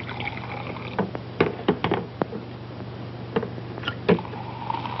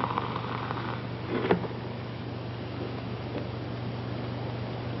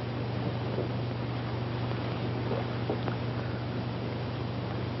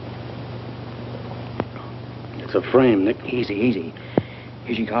 It's a frame, Nick. Easy.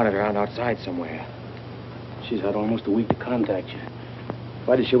 She got it around outside somewhere. She's had almost a week to contact you.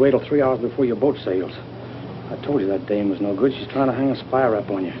 Why did she wait till 3 hours before your boat sails? I told you that dame was no good. She's trying to hang a spy rap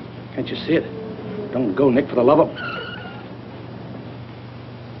on you. Can't you see it? Don't go, Nick, for the love of...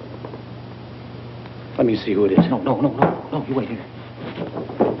 Let me see who it is. No, you wait here.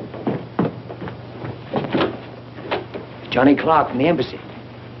 Johnny Clark from the embassy.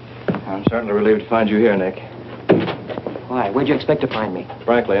 I'm certainly relieved to find you here, Nick. Why? Where'd you expect to find me?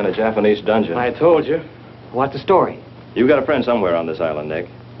 Frankly, in a Japanese dungeon. I told you. What's the story? You've got a friend somewhere on this island, Nick.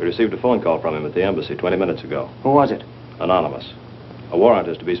 We received a phone call from him at the embassy 20 minutes ago. Who was it? Anonymous. A warrant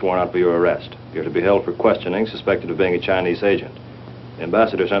is to be sworn out for your arrest. You're to be held for questioning, suspected of being a Chinese agent. The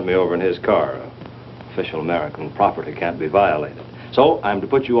ambassador sent me over in his car. Official American property can't be violated. So I'm to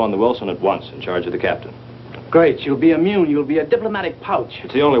put you on the Wilson at once in charge of the captain. Great. You'll be immune. You'll be a diplomatic pouch.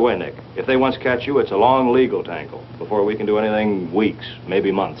 It's the only way, Nick. If they once catch you, it's a long legal tangle. Before we can do anything, weeks, maybe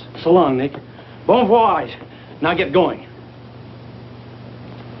months. So long, Nick. Bon voyage. Now get going.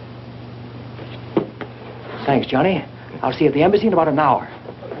 Thanks, Johnny. I'll see you at the embassy in about an hour.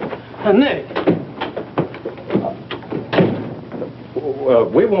 Nick!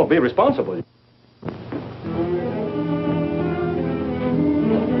 We won't be responsible.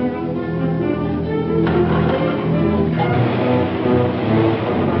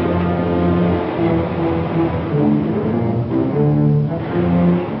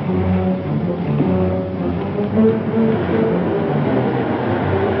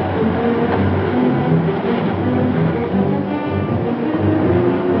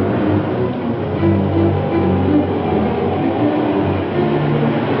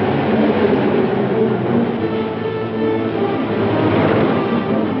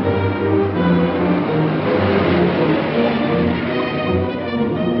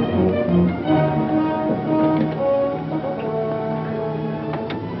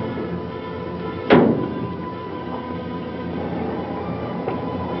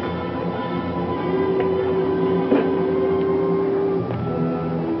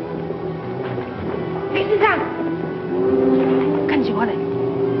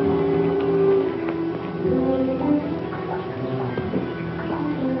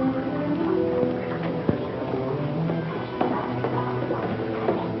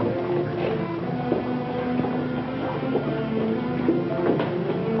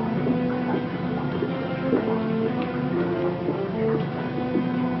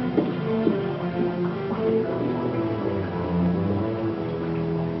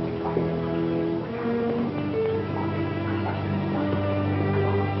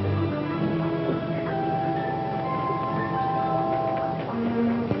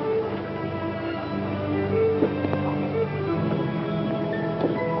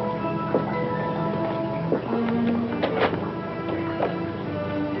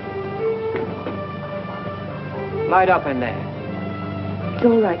 tied up in there. It's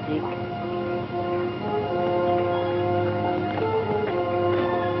all right, Nick.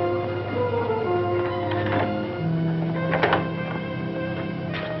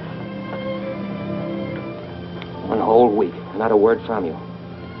 One whole week. Not a word from you.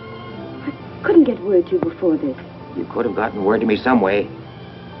 Couldn't get word to you before this. You could have gotten word to me some way.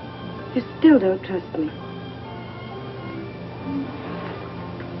 You still don't trust me.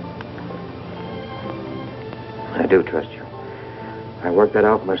 I do trust you. I worked that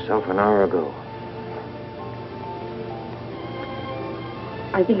out myself an hour ago.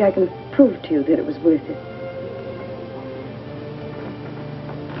 I think I can prove to you that it was worth it.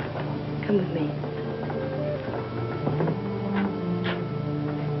 Come with me.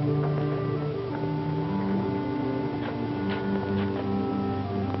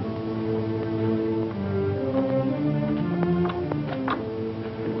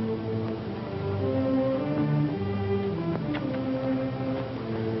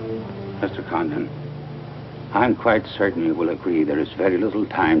 Mr. Condon, I'm quite certain you will agree there is very little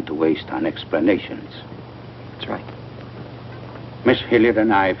time to waste on explanations. That's right. Miss Hilliard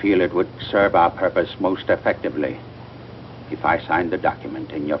and I feel it would serve our purpose most effectively if I signed the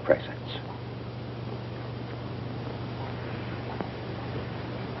document in your presence.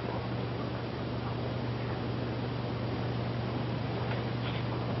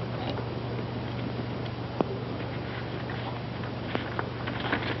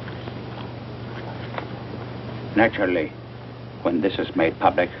 Naturally, when this is made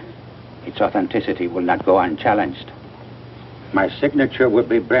public, its authenticity will not go unchallenged. My signature will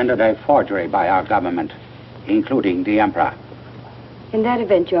be branded a forgery by our government, including the Emperor. In that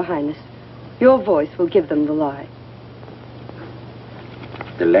event, Your Highness, your voice will give them the lie.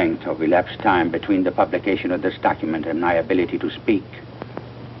 The length of elapsed time between the publication of this document and my ability to speak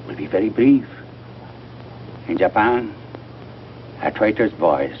will be very brief. In Japan, a traitor's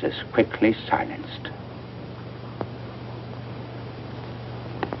voice is quickly silenced.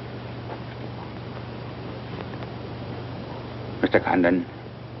 Mr. Condon,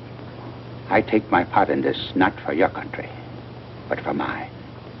 I take my part in this not for your country, but for mine.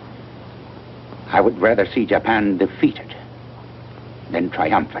 I would rather see Japan defeated than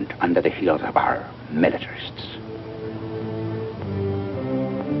triumphant under the heels of our militarists.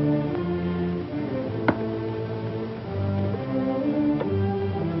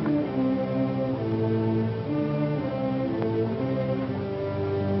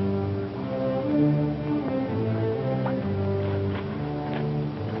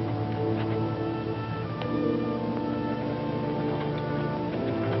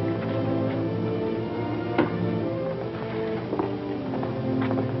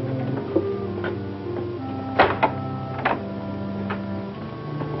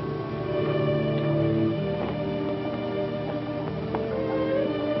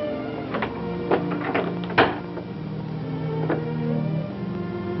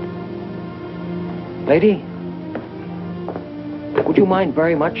 Lady, would you mind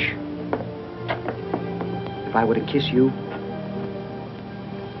very much if I were to kiss you?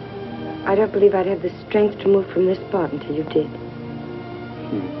 I don't believe I'd have the strength to move from this spot until you did.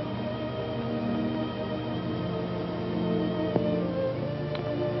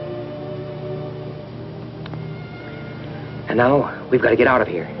 And now, we've got to get out of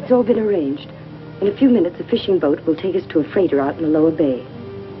here. It's all been arranged. In a few minutes, a fishing boat will take us to a freighter out in the lower bay.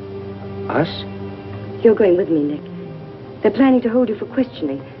 Us? You're going with me, Nick. They're planning to hold you for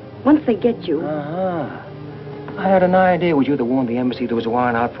questioning. Once they get you... I had an idea it was you that warned the embassy there was a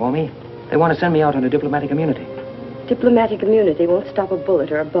warrant out for me. They want to send me out on a diplomatic immunity. Diplomatic immunity won't stop a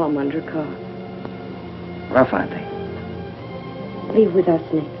bullet or a bomb under a car. Rough, aren't they? Leave with us,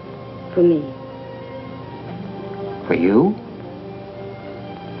 Nick. For me. For you?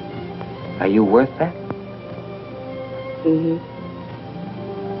 Are you worth that? Mm-hmm.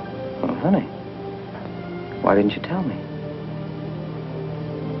 Oh, honey. Why didn't you tell me?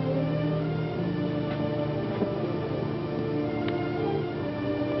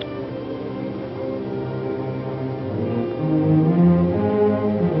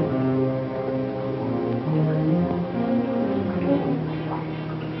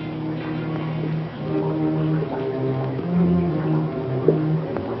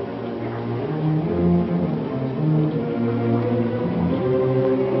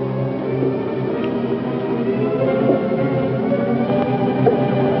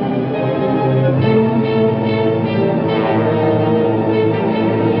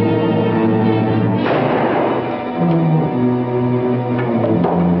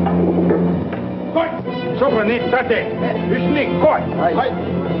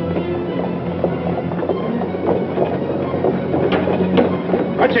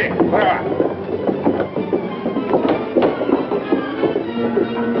 That's it. Put her on.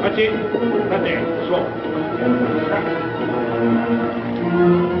 That's it. Right there. Slow.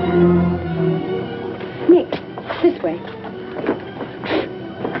 Nick, this way.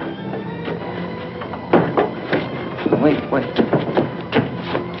 Wait.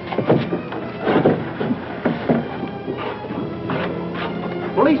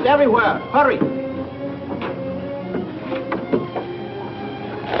 Police everywhere. Hurry.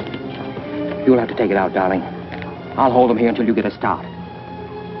 You'll have to take it out, darling. I'll hold them here until you get a start.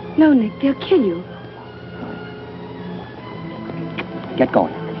 No, Nick, they'll kill you. Get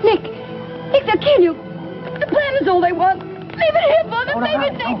going. Nick, they'll kill you. The plan is all they want. Leave it here for them. Leave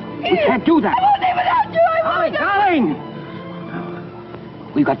it, Nick. We can't do that. I won't leave without you. I won't. Darling!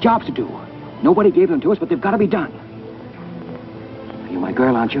 We've got jobs to do. Nobody gave them to us, but they've got to be done. You're my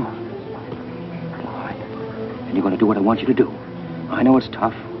girl, aren't you? All right. And you're going to do what I want you to do. I know it's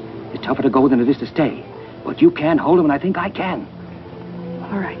tough. It's tougher to go than it is to stay. But you can hold them, and I think I can.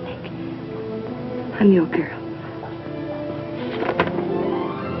 All right, Nick. I'm your girl.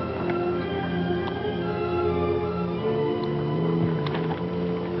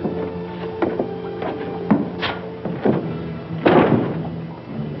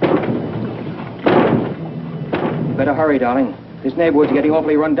 Better hurry, darling. This neighborhood's getting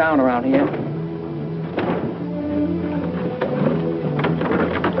awfully run down around here.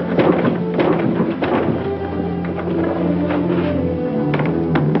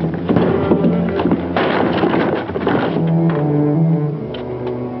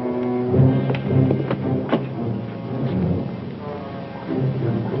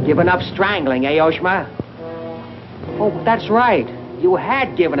 Given up strangling, eh, Oshma? Oh, that's right. You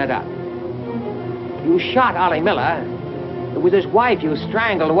had given it up. You shot Ollie Miller. It was his wife you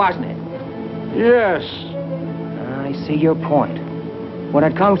strangled, wasn't it? Yes. I see your point. When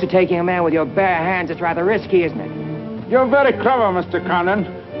it comes to taking a man with your bare hands, it's rather risky, isn't it? You're very clever, Mr. Condon,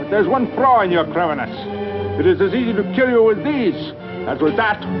 but there's one flaw in your cleverness. It is as easy to kill you with these as with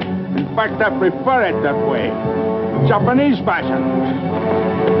that. In fact, I prefer it that way. Japanese fashion.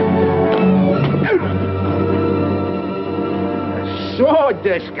 So,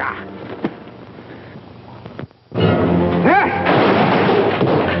 Deska.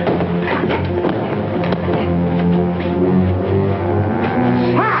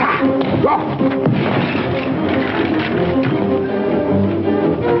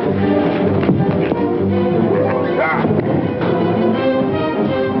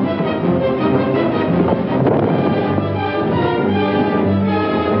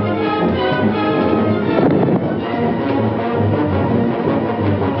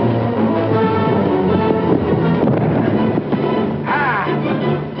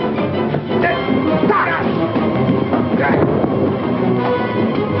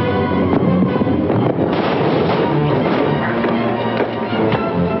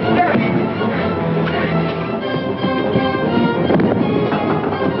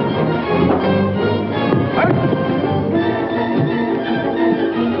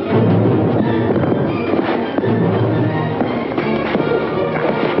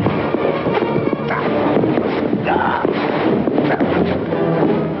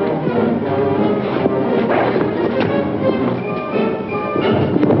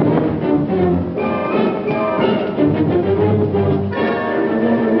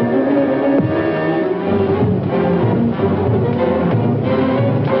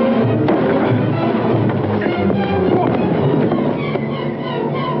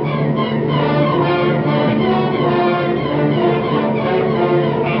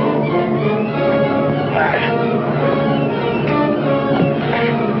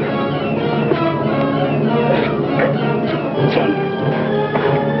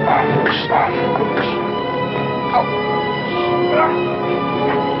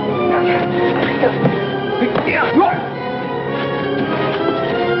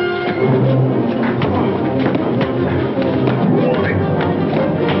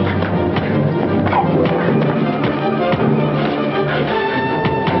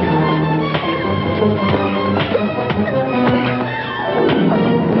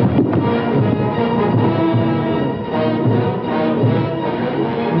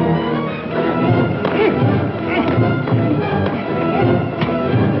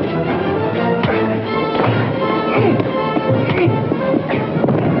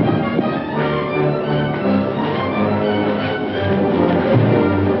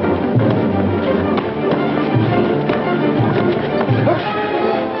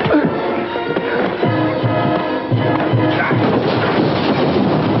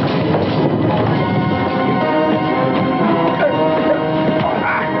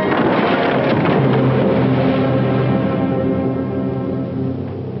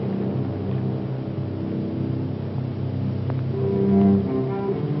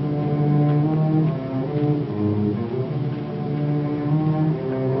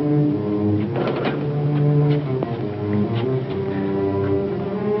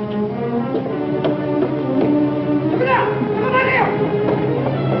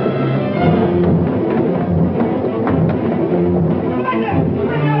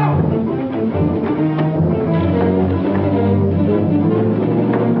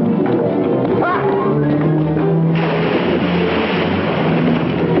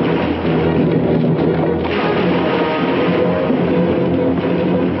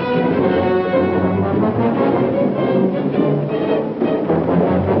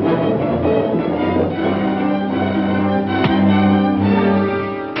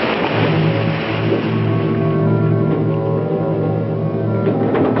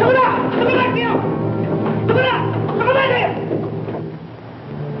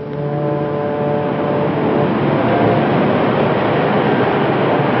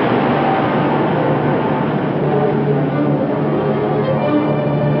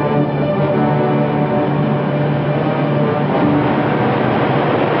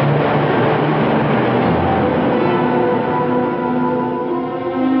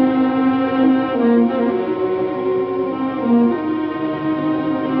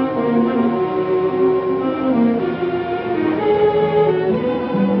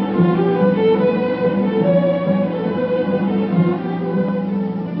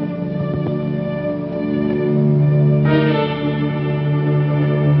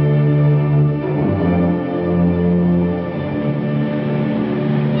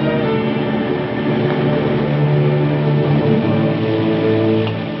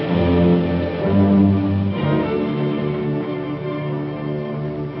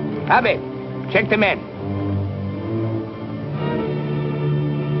 Abe, check the men.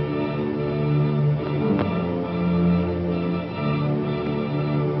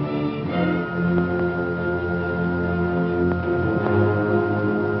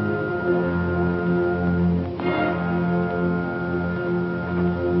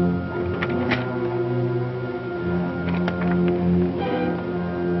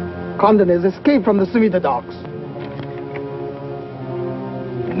 Condon has escaped from the Suida docks.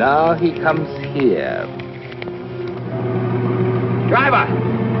 Now he comes here. Driver!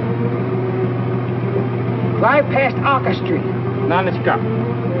 Drive past Arca Street. Now let's go.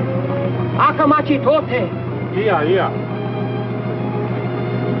 Arca Machitote. Yeah.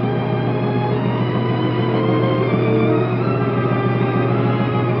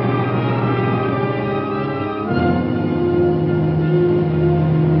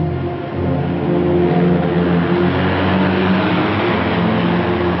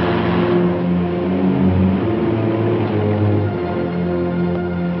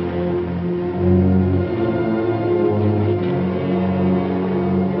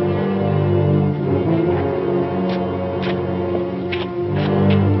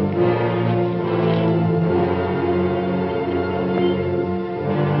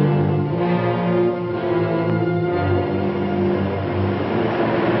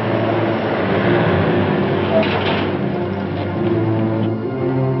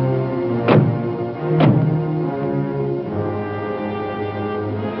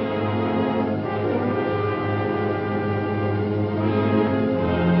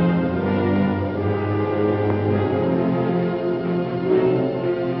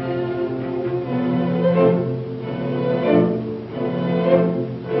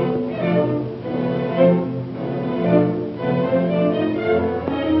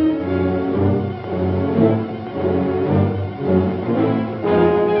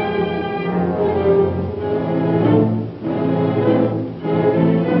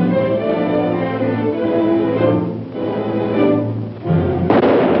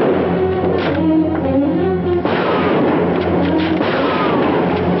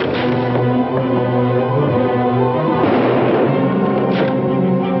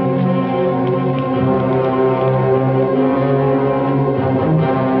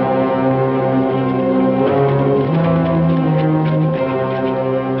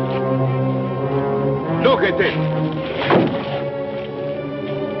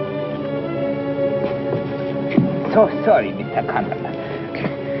 So sorry, Mr. Condon,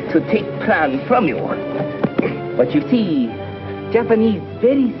 to take plan from you. But you see, Japanese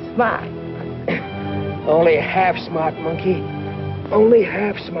very smart. Only half smart, monkey. Only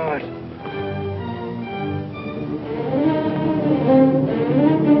half smart.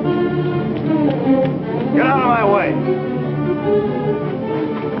 Get out of my way.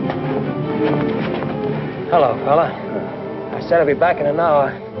 Hello, fella. I said I'd be back in an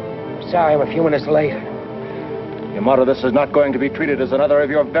hour. Sorry I'm a few minutes late. Yamato, this is not going to be treated as another of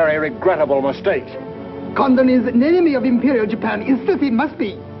your very regrettable mistakes. Condon is an enemy of Imperial Japan. Insist it must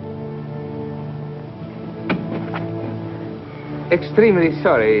be. Extremely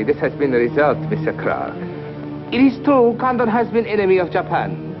sorry this has been the result, Mr. Clark. It is true Condon has been enemy of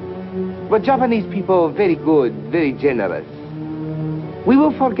Japan. But Japanese people very good, very generous. We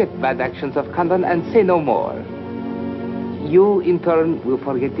will forget bad actions of Condon and say no more. You, in turn, will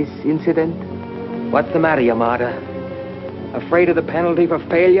forget this incident? What's the matter, Yamada? Afraid of the penalty for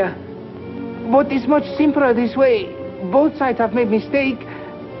failure? But it's much simpler this way. Both sides have made mistake.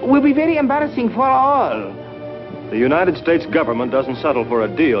 Will be very embarrassing for all. The United States government doesn't settle for a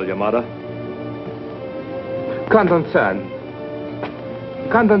deal, Yamada. Condon-san,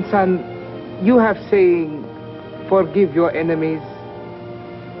 you have saying, forgive your enemies.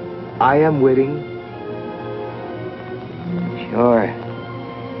 I am willing. Sure.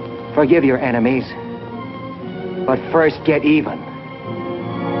 Forgive your enemies. But first get even.